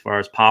tee as far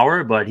as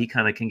power, but he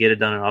kind of can get it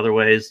done in other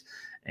ways.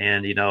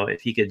 And,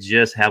 if he could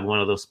just have one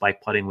of those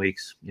spike putting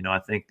weeks, I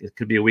think it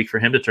could be a week for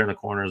him to turn the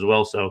corner as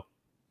well. So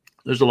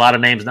there's a lot of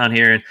names down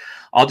here, and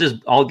I'll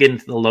get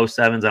into the low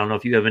 7s. I don't know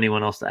if you have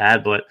anyone else to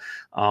add, but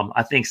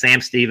I think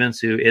Sam Stevens,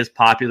 who is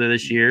popular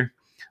this year,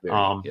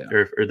 or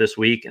this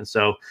week. And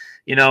so,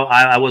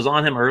 I was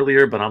on him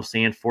earlier, but I'm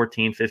seeing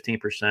 14,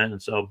 15%.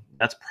 And so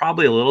that's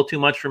probably a little too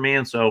much for me.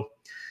 And so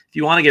if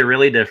you want to get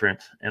really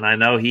different, and I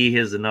know he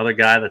is another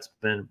guy that's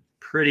been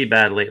pretty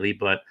bad lately,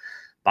 but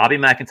Bobby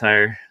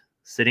McIntyre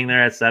sitting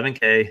there at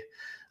 7K,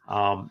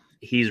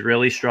 he's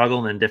really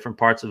struggling in different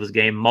parts of his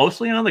game,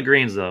 mostly on the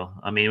greens, though.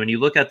 I mean, when you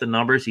look at the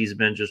numbers, he's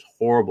been just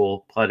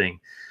horrible putting.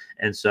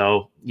 And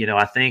so,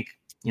 I think,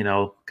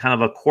 kind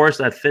of a course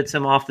that fits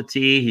him off the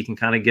tee, he can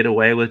kind of get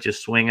away with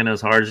just swinging as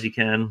hard as he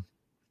can.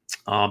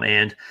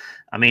 And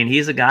I mean,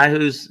 he's a guy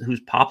who's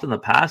popped in the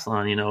past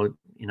on,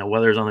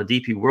 whether it's on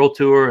the DP World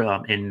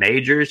Tour, in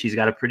majors, he's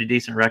got a pretty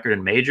decent record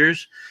in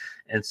majors.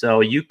 And so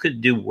you could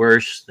do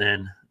worse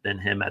than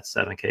him at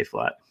 7K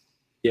flat.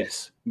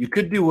 Yes, you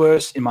could do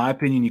worse. In my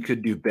opinion, you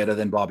could do better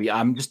than Bobby.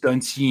 I just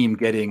don't see him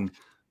getting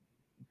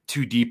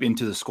too deep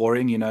into the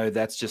scoring.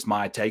 That's just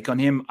my take on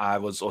him. I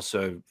was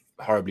also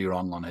horribly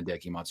wrong on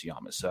Hideki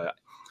Matsuyama. So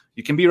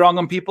you can be wrong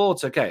on people.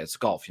 It's okay. It's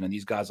golf.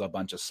 These guys are a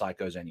bunch of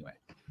psychos anyway.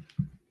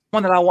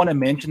 One that I want to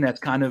mention that's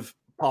kind of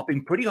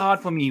popping pretty hard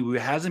for me, who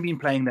hasn't been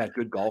playing that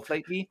good golf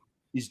lately,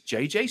 is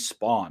JJ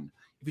Spahn.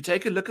 If you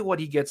take a look at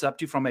what he gets up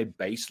to from a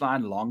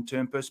baseline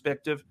long-term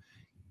perspective,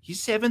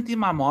 he's 7th in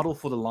my model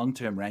for the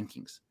long-term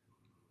rankings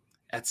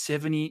at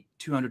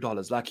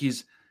 $7,200. Like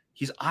his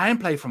iron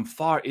play from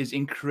far is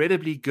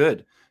incredibly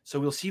good. So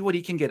we'll see what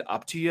he can get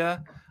up to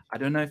here. I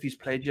don't know if he's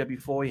played here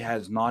before. He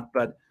has not,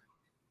 but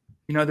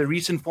the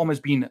recent form has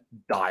been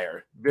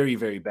dire, very,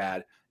 very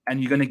bad.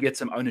 And you're going to get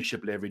some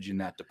ownership leverage in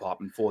that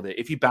department for there.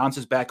 If he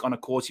bounces back on a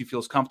course he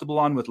feels comfortable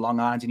on with long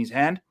irons in his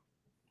hand,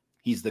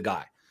 he's the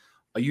guy.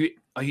 Are you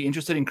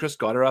interested in Chris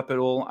Gotterup at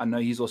all? I know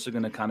he's also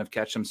going to kind of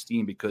catch some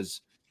steam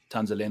because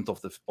tons of length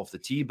off the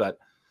tee, but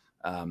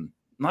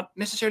not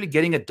necessarily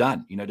getting it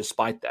done,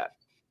 despite that.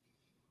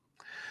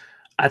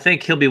 I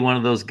think he'll be one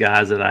of those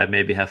guys that I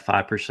maybe have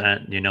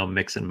 5%,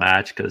 mix and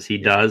match, because he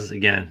does,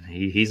 again,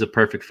 he's a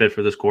perfect fit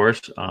for this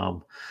course.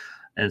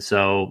 And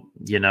so,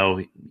 he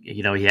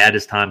had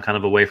his time kind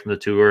of away from the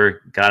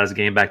tour, got his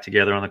game back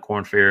together on the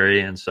Corn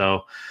Ferry. And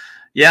so,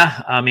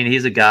 yeah, I mean,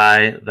 he's a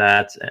guy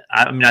that,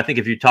 I think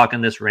if you're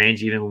talking this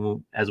range,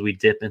 even as we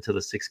dip into the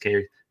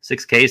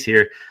 6Ks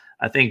here,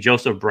 I think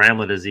Joseph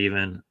Bramlett is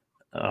even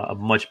a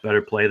much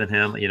better play than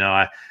him.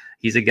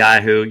 He's a guy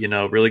who,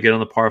 really good on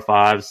the par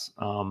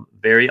 5s,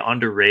 very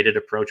underrated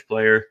approach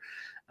player.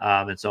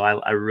 And so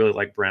I really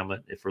like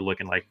Bramlett if we're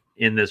looking like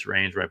in this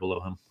range right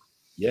below him.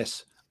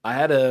 Yes. I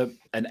had an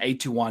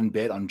 8-1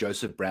 bet on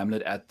Joseph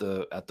Bramlett at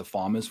the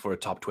Farmers for a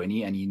top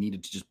 20, and he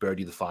needed to just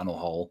birdie the final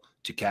hole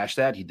to cash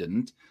that. He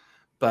didn't.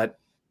 But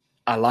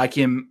I like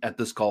him at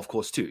this golf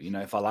course too.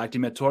 If I liked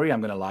him at Torrey,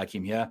 I'm going to like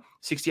him here.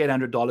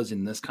 $6,800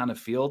 in this kind of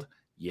field.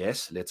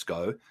 Yes, let's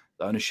go.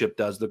 The ownership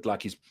does look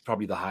like he's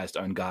probably the highest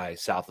owned guy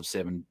south of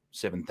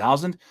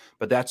 7,000,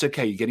 but that's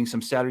okay. You're getting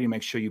some salary.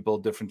 Make sure you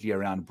build differently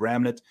around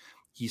Bramlett.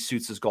 He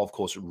suits this golf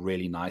course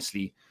really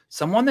nicely.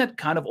 Someone that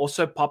kind of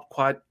also popped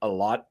quite a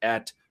lot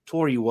at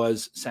Torrey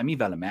was Sami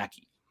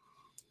Välimäki.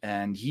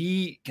 And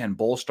he can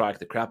ball strike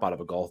the crap out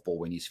of a golf ball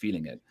when he's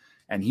feeling it.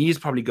 And he's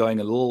probably going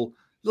a little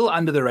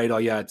under the radar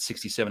here at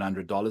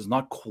 $6,700.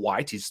 Not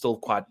quite. He's still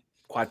quite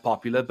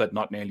popular, but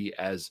not nearly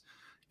as.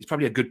 He's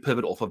probably a good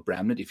pivot off of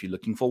Bramlett if you're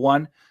looking for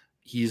one.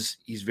 he's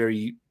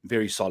very,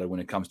 very solid when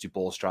it comes to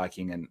ball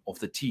striking, and off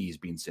the tee he's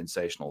been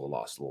sensational the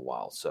last little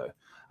while. So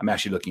I'm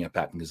actually looking at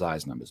Pat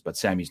Gazai's numbers, but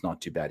Sammy's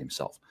not too bad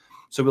himself.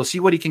 So we'll see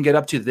what he can get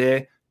up to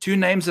there. Two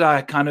names that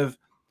I kind of,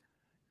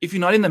 if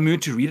you're not in the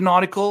mood to read an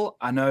article,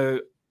 I know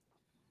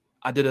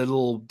I did a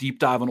little deep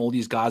dive on all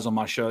these guys on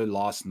my show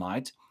last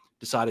night,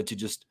 decided to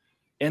just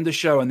end the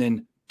show and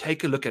then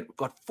take a look at,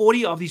 got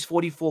 40 of these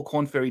 44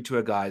 Korn Ferry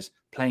Tour guys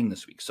playing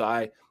this week. So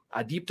I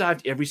deep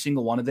dived every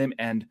single one of them,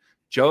 and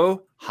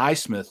Joe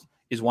Highsmith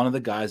is one of the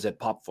guys that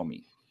popped for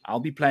me. I'll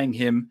be playing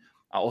him.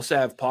 I also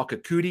have Parker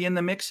Coody in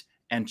the mix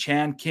and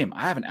Chan Kim.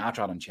 I have an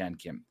outright on Chan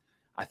Kim.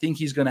 I think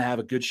he's going to have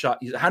a good shot.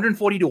 He's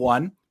 140 to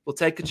 1. We'll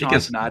take a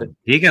chance tonight.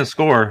 He can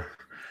score.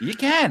 He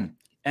can.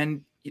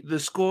 And the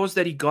scores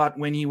that he got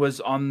when he was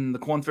on the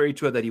Korn Ferry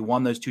Tour that he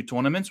won those two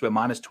tournaments were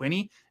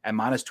 -20 and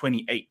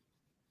 -28.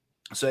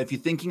 So if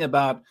you're thinking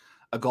about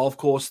a golf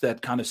course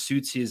that kind of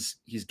suits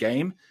his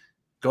game,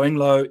 going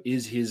low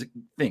is his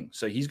thing.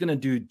 So he's going to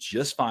do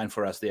just fine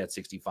for us there at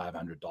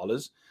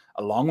 $6,500,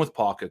 along with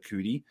Parker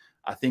Coody.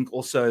 I think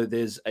also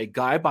there's a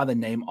guy by the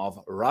name of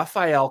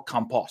Rafael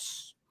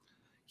Campos.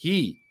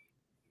 He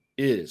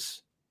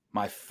is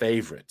my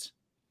favorite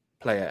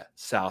player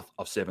south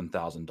of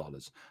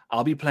 $7,000.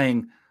 I'll be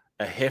playing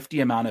a hefty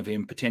amount of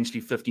him,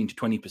 potentially 15 to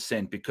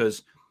 20%,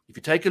 because if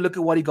you take a look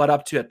at what he got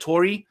up to at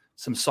Torrey,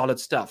 some solid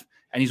stuff.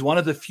 And he's one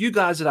of the few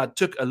guys that I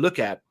took a look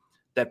at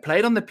that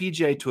played on the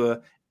PGA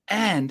Tour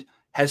and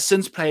has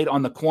since played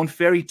on the Korn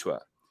Ferry Tour.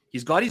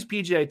 He's got his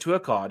PGA Tour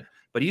card,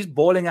 but he's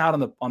balling out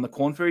on the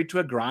Korn Ferry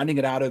Tour, grinding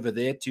it out over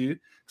there too.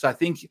 So I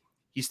think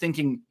he's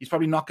thinking he's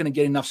probably not going to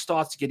get enough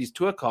starts to get his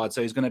tour card,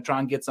 so he's going to try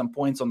and get some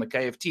points on the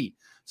KFT.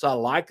 So I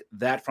like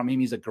that from him.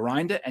 He's a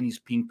grinder, and he's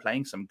been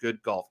playing some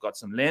good golf, got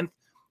some length.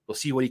 We'll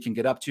see what he can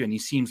get up to, and he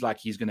seems like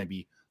he's going to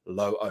be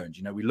low owned.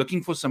 You know, we're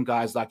looking for some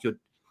guys like your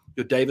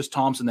Davis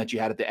Thompson that you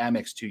had at the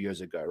Amex 2 years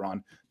ago,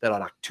 Ron, that are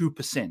like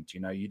 2%. You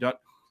know, you don't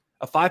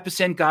a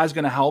 5% guy is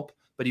going to help,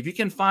 but if you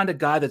can find a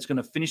guy that's going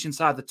to finish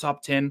inside the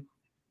top 10,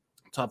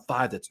 top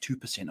 5, that's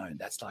 2% owned.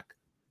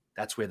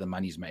 That's where the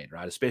money's made,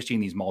 right? Especially in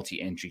these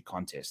multi-entry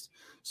contests.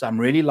 So I'm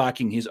really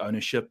liking his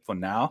ownership for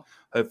now.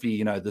 Hopefully,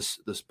 you know, this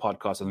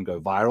podcast doesn't go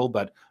viral,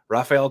 but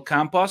Rafael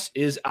Campos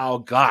is our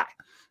guy.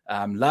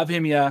 Love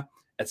him here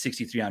at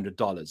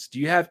 $6,300. Do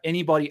you have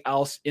anybody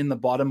else in the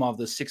bottom of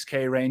the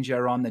 6K range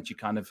here on that you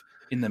kind of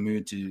in the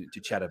mood to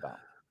chat about?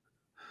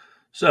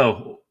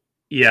 So,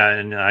 yeah,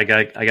 and I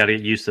got to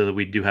get used to that.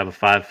 We do have a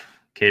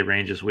 5K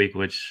range this week,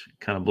 which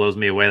kind of blows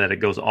me away that it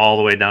goes all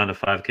the way down to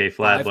 5K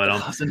flat.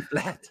 5,000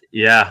 flat.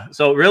 Yeah.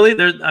 So really,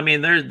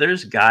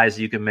 there's guys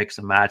you can mix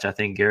and match. I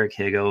think Garrick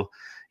Higo,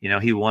 you know,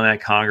 he won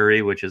at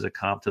Congaree, which is a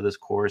comp to this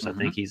course. I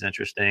think he's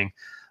interesting.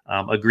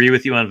 Agree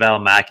with you on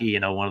Valimaki, you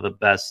know, one of the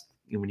best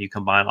when you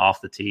combine off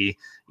the tee,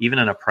 even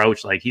an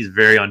approach, like he's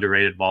very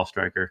underrated ball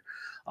striker.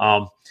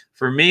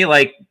 For me,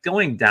 like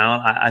going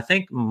down, I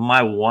think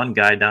my one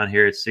guy down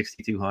here at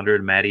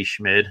 6,200, Matty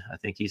Schmid. I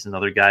think he's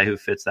another guy who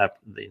fits that,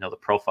 you know, the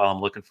profile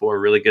I'm looking for.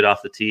 Really good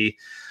off the tee,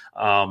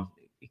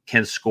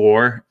 can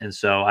score, and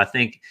so I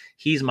think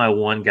he's my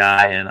one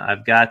guy. And I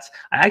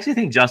actually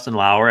think Justin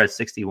Lauer at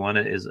 61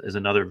 is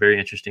another very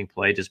interesting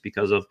play, just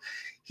because of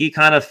he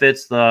kind of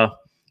fits the,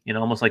 you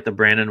know, almost like the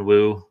Brandon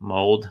Wu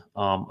mold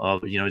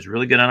of, you know, he's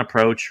really good on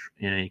approach.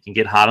 You know, he can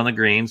get hot on the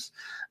greens.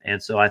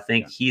 And so I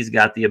think he's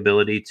got the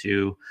ability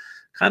to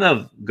kind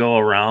of go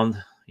around,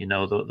 you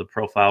know, the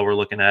profile we're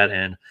looking at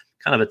and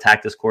kind of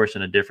attack this course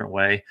in a different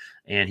way.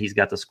 And he's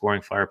got the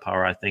scoring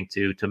firepower, I think,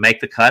 to make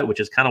the cut, which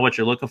is kind of what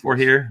you're looking for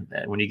here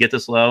when you get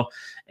this low,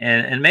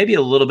 and maybe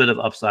a little bit of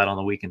upside on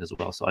the weekend as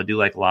well. So I do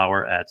like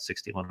Lauer at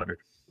 6,100.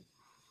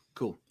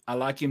 Cool. I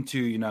like him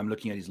too. You know, I'm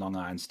looking at his long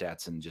iron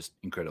stats and just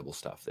incredible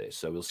stuff there.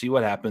 So we'll see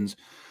what happens.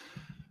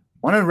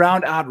 Want to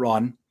round out,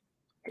 Ron,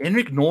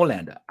 Henrik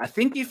Norlander. I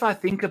think if I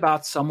think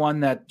about someone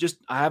that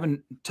I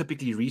haven't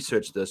typically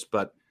researched this,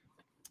 but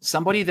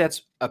somebody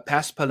that's a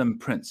Paspalum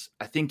Prince,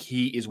 I think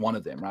he is one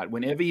of them, right?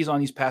 Whenever he's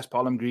on his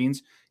Paspalum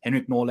greens,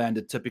 Henrik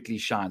Norlander typically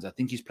shines. I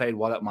think he's played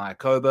well at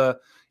Mayakoba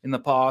in the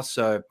past.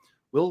 So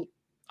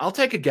I'll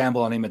take a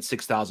gamble on him at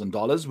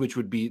 $6,000, which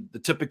would be the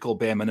typical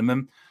bare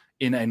minimum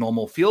in a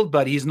normal field,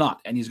 but he's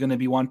not. And he's going to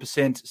be 1%,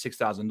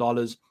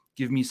 $6,000.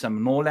 Give me some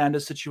Norlander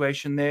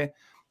situation there.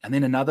 And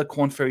then another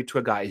Korn Ferry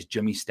Tour guy is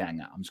Jimmy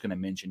Stanger. I'm just going to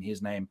mention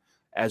his name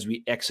as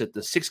we exit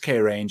the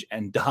 6K range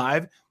and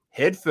dive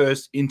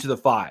headfirst into the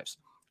fives.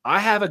 I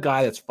have a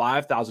guy that's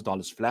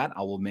 $5,000 flat.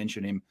 I will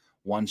mention him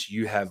once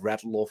you have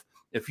rattled off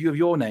a few of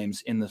your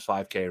names in the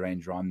 5K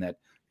range, Ron, that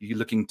you're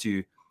looking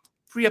to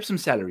free up some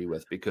salary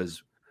with,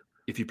 because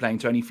if you're playing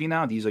Tony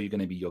Finau, these are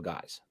going to be your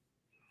guys.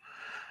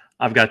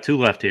 I've got two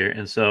left here.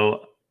 And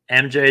so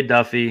MJ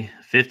Duffy,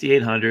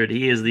 5,800.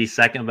 He is the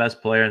second best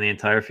player in the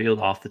entire field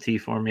off the tee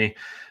for me.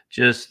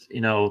 Just,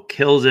 you know,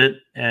 kills it,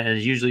 and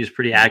usually is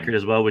pretty accurate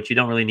as well, which you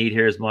don't really need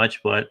here as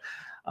much. But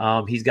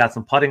he's got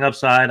some putting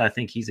upside. I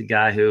think he's a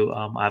guy who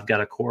I've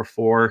got a core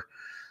 4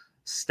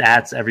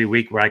 stats every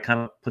week where I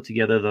kind of put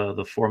together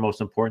the four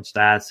most important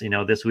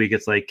stats. This week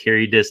it's like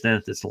carry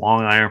distance, it's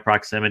long iron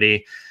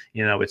proximity,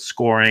 it's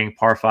scoring,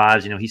 par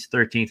fives. He's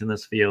 13th in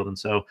this field. And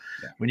so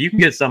when you can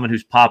get someone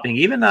who's popping,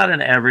 even not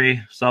in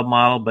every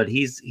submodel, but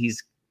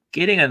he's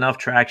getting enough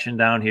traction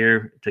down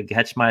here to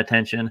catch my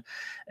attention.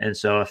 And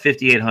so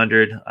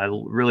 5,800, I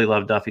really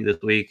love Duffy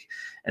this week.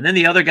 And then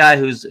the other guy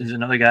who's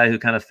another guy who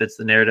kind of fits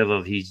the narrative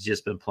of he's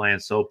just been playing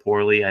so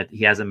poorly.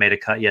 He hasn't made a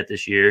cut yet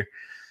this year.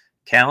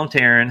 Callum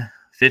Tarrant,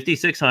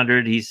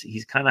 5,600.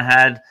 He's kind of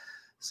had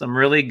some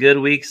really good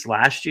weeks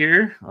last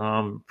year.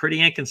 Pretty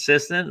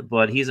inconsistent,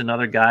 but he's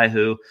another guy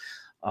who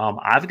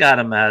I've got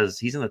him as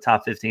he's in the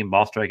top 15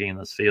 ball striking in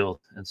this field.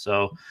 And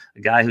so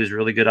a guy who's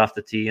really good off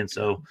the tee. And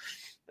so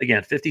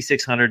again,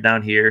 5,600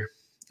 down here.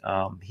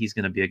 He's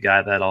going to be a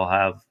guy that I'll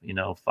have,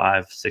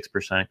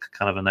 5-6%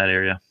 kind of in that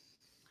area.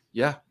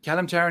 Yeah,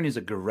 Callum Tarrant is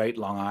a great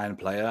long iron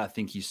player. I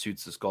think he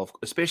suits this golf,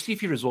 especially if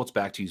he resorts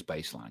back to his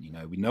baseline.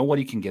 We know what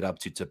he can get up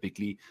to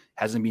typically.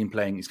 Hasn't been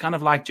playing. He's kind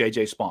of like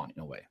JJ Spahn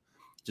in a way,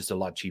 just a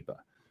lot cheaper.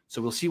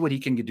 So we'll see what he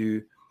can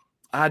do.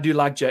 I do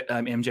like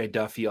MJ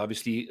Duffy,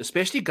 obviously,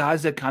 especially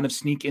guys that kind of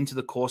sneak into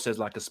the course as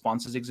like a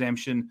sponsor's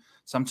exemption.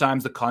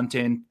 Sometimes the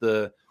content,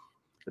 the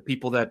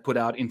people that put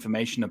out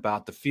information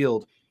about the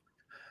field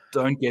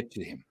don't get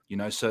to him,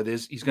 so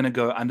he's going to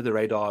go under the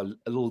radar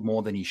a little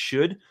more than he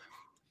should.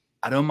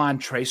 I don't mind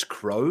Trace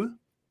Crow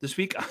this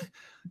week.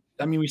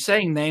 I mean, we're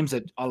saying names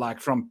that are like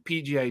from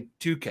PGA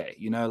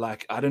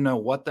 2K, I don't know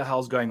what the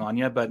hell's going on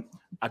here, but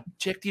I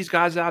checked these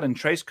guys out, and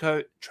Trace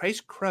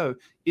Crow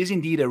is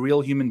indeed a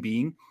real human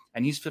being,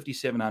 and he's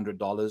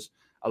 $5,700,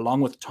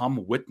 along with Tom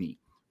Whitney,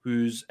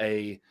 who's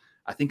I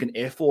think an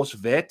Air Force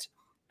vet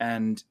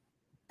and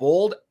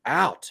balled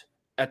out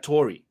at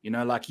Torrey.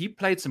 He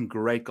played some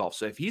great golf.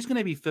 So if he's going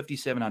to be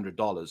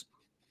 $5,700,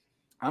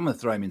 I'm going to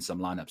throw him in some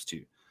lineups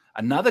too.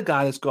 Another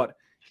guy that's got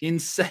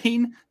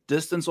insane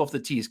distance off the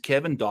tee is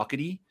Kevin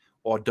Doherty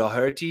or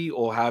Doherty,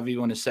 or however you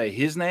want to say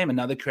his name.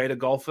 Another creator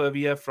golfer over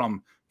here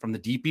from the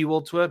DP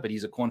World Tour, but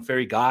he's a Corn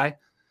Ferry guy.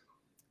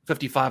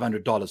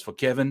 $5,500 for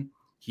Kevin.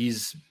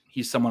 He's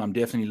someone I'm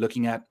definitely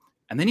looking at.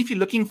 And then if you're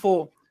looking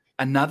for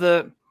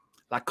another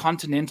like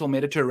continental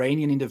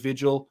Mediterranean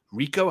individual,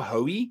 Rico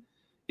Hoey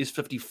is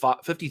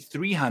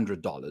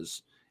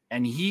 $5,300,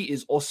 and he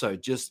is also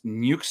just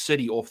nuke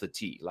city off the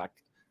tee. Like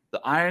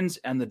the irons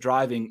and the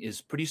driving is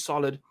pretty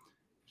solid.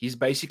 He's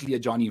basically a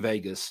Johnny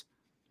Vegas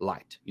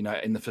light,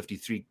 in the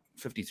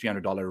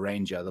 $5,300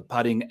 range. The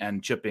putting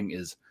and chipping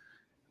is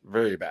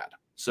very bad.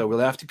 So we'll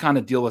have to kind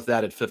of deal with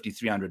that at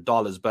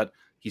 $5,300, but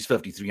he's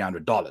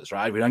 $5,300,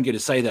 right? We don't get to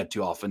say that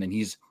too often, and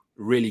he's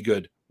really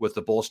good with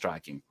the ball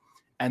striking.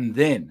 And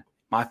then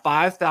my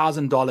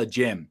 $5,000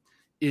 gem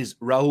is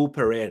Rahul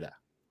Pereira.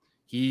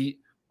 He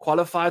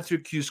qualified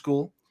through Q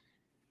School.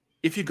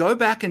 If you go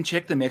back and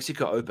check the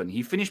Mexico Open,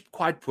 he finished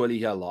quite poorly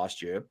here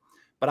last year,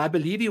 but I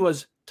believe he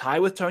was tied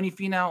with Tony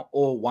Finau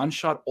or one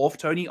shot off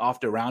Tony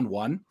after round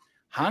one,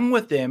 hung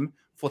with them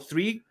for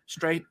 3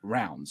 straight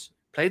rounds,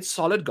 played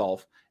solid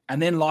golf,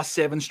 and then lost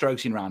 7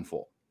 strokes in round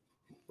 4.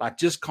 Like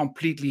just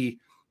completely,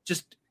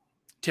 just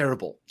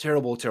terrible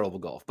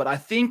golf. But I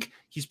think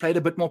he's played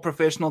a bit more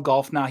professional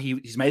golf now.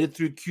 He's made it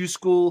through Q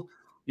School.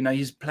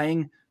 He's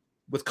playing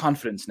with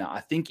confidence now. I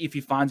think if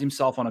he finds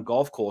himself on a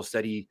golf course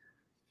that he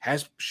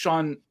has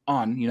shone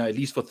on, at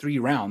least for 3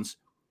 rounds,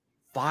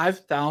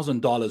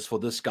 $5,000 for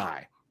this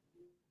guy.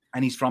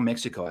 And he's from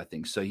Mexico, I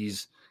think. So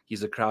he's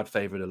a crowd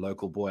favorite, a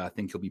local boy. I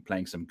think he'll be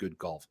playing some good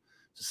golf.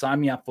 So sign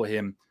me up for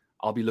him.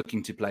 I'll be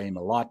looking to play him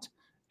a lot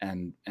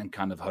and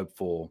kind of hope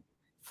for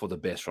the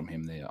best from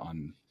him there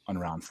on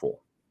round 4.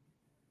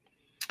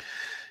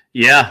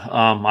 Yeah,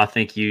 I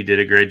think you did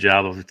a great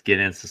job of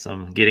getting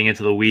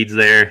into the weeds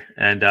there.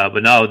 And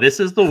but no, this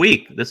is the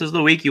week. This is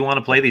the week you want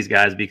to play these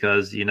guys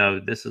because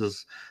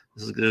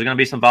there's going to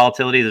be some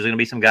volatility. There's going to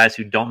be some guys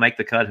who don't make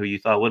the cut who you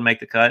thought would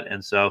make the cut.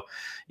 And so,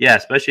 yeah,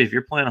 especially if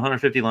you're playing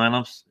 150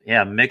 lineups,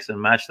 yeah, mix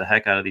and match the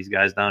heck out of these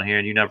guys down here,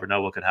 and you never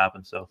know what could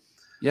happen. So,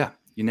 yeah,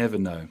 you never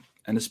know,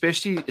 and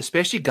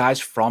especially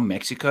guys from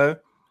Mexico.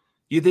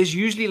 There's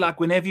usually like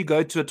whenever you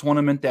go to a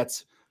tournament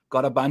that's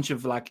got a bunch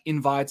of like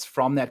invites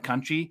from that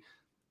country,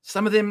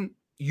 some of them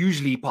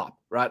usually pop,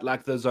 right?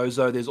 Like the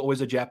Zozo, there's always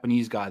a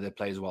Japanese guy that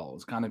plays well.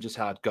 It's kind of just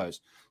how it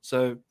goes.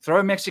 So throw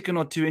a Mexican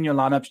or 2 in your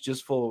lineups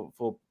just for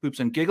poops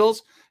and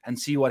giggles and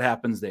see what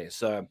happens there.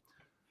 So,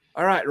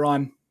 all right,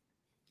 Ron,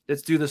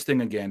 let's do this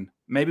thing again.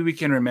 Maybe we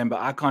can remember.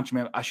 I can't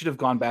remember. I should have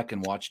gone back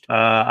and watched.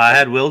 I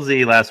had Will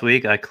Z last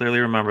week. I clearly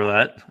remember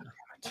that.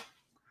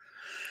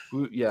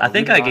 Yeah, I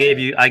think I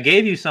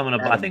gave you someone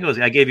above. I think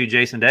I gave you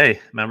Jason Day.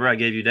 Remember, I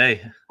gave you Day.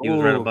 He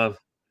was right above.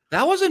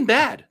 That wasn't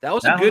bad. That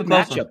was a good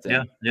matchup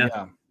then.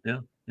 Yeah.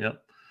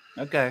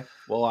 Okay.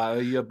 Well, I owe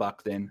you a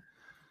buck then.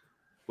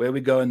 Where are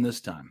we going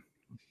this time?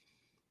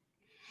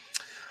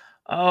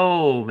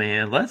 Oh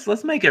man,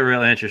 let's make it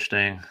real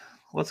interesting.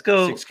 Let's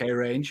go 6K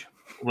range.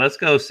 Let's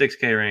go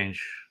 6K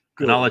range.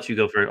 Good. And I'll let you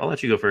go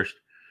first.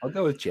 I'll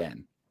go with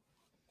Jan.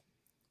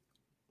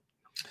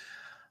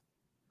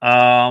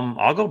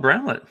 I'll go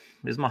Brownlet.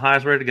 He's my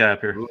highest rated guy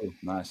up here. Ooh,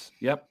 nice.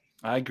 Yep,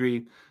 I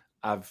agree.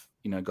 I've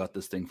got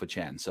this thing for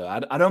Chan, so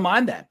I don't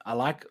mind that. I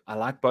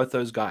like both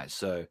those guys.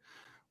 So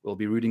we'll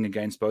be rooting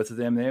against both of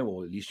them there,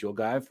 or at least your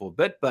guy for a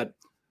bit. But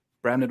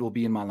Brownlet will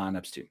be in my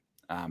lineups too.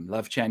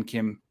 Love Chan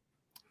Kim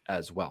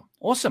as well.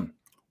 Awesome.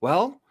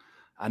 Well,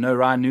 I know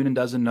Ryan Noonan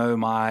doesn't know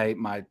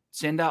my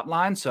send out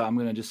line, so I'm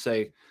going to just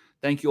say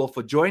thank you all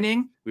for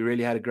joining. We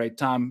really had a great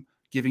time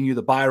giving you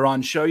the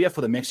Byron show here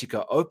for the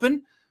Mexico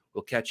Open.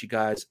 We'll catch you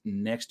guys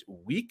next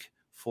week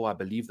for, I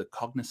believe, the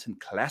Cognizant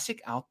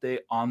Classic out there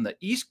on the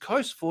East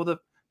Coast for the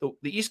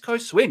East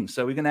Coast swing.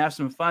 So we're going to have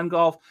some fun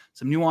golf,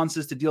 some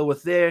nuances to deal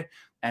with there,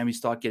 and we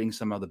start getting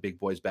some of the big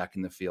boys back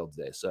in the field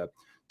there. So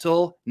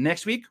till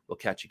next week, we'll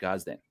catch you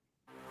guys then.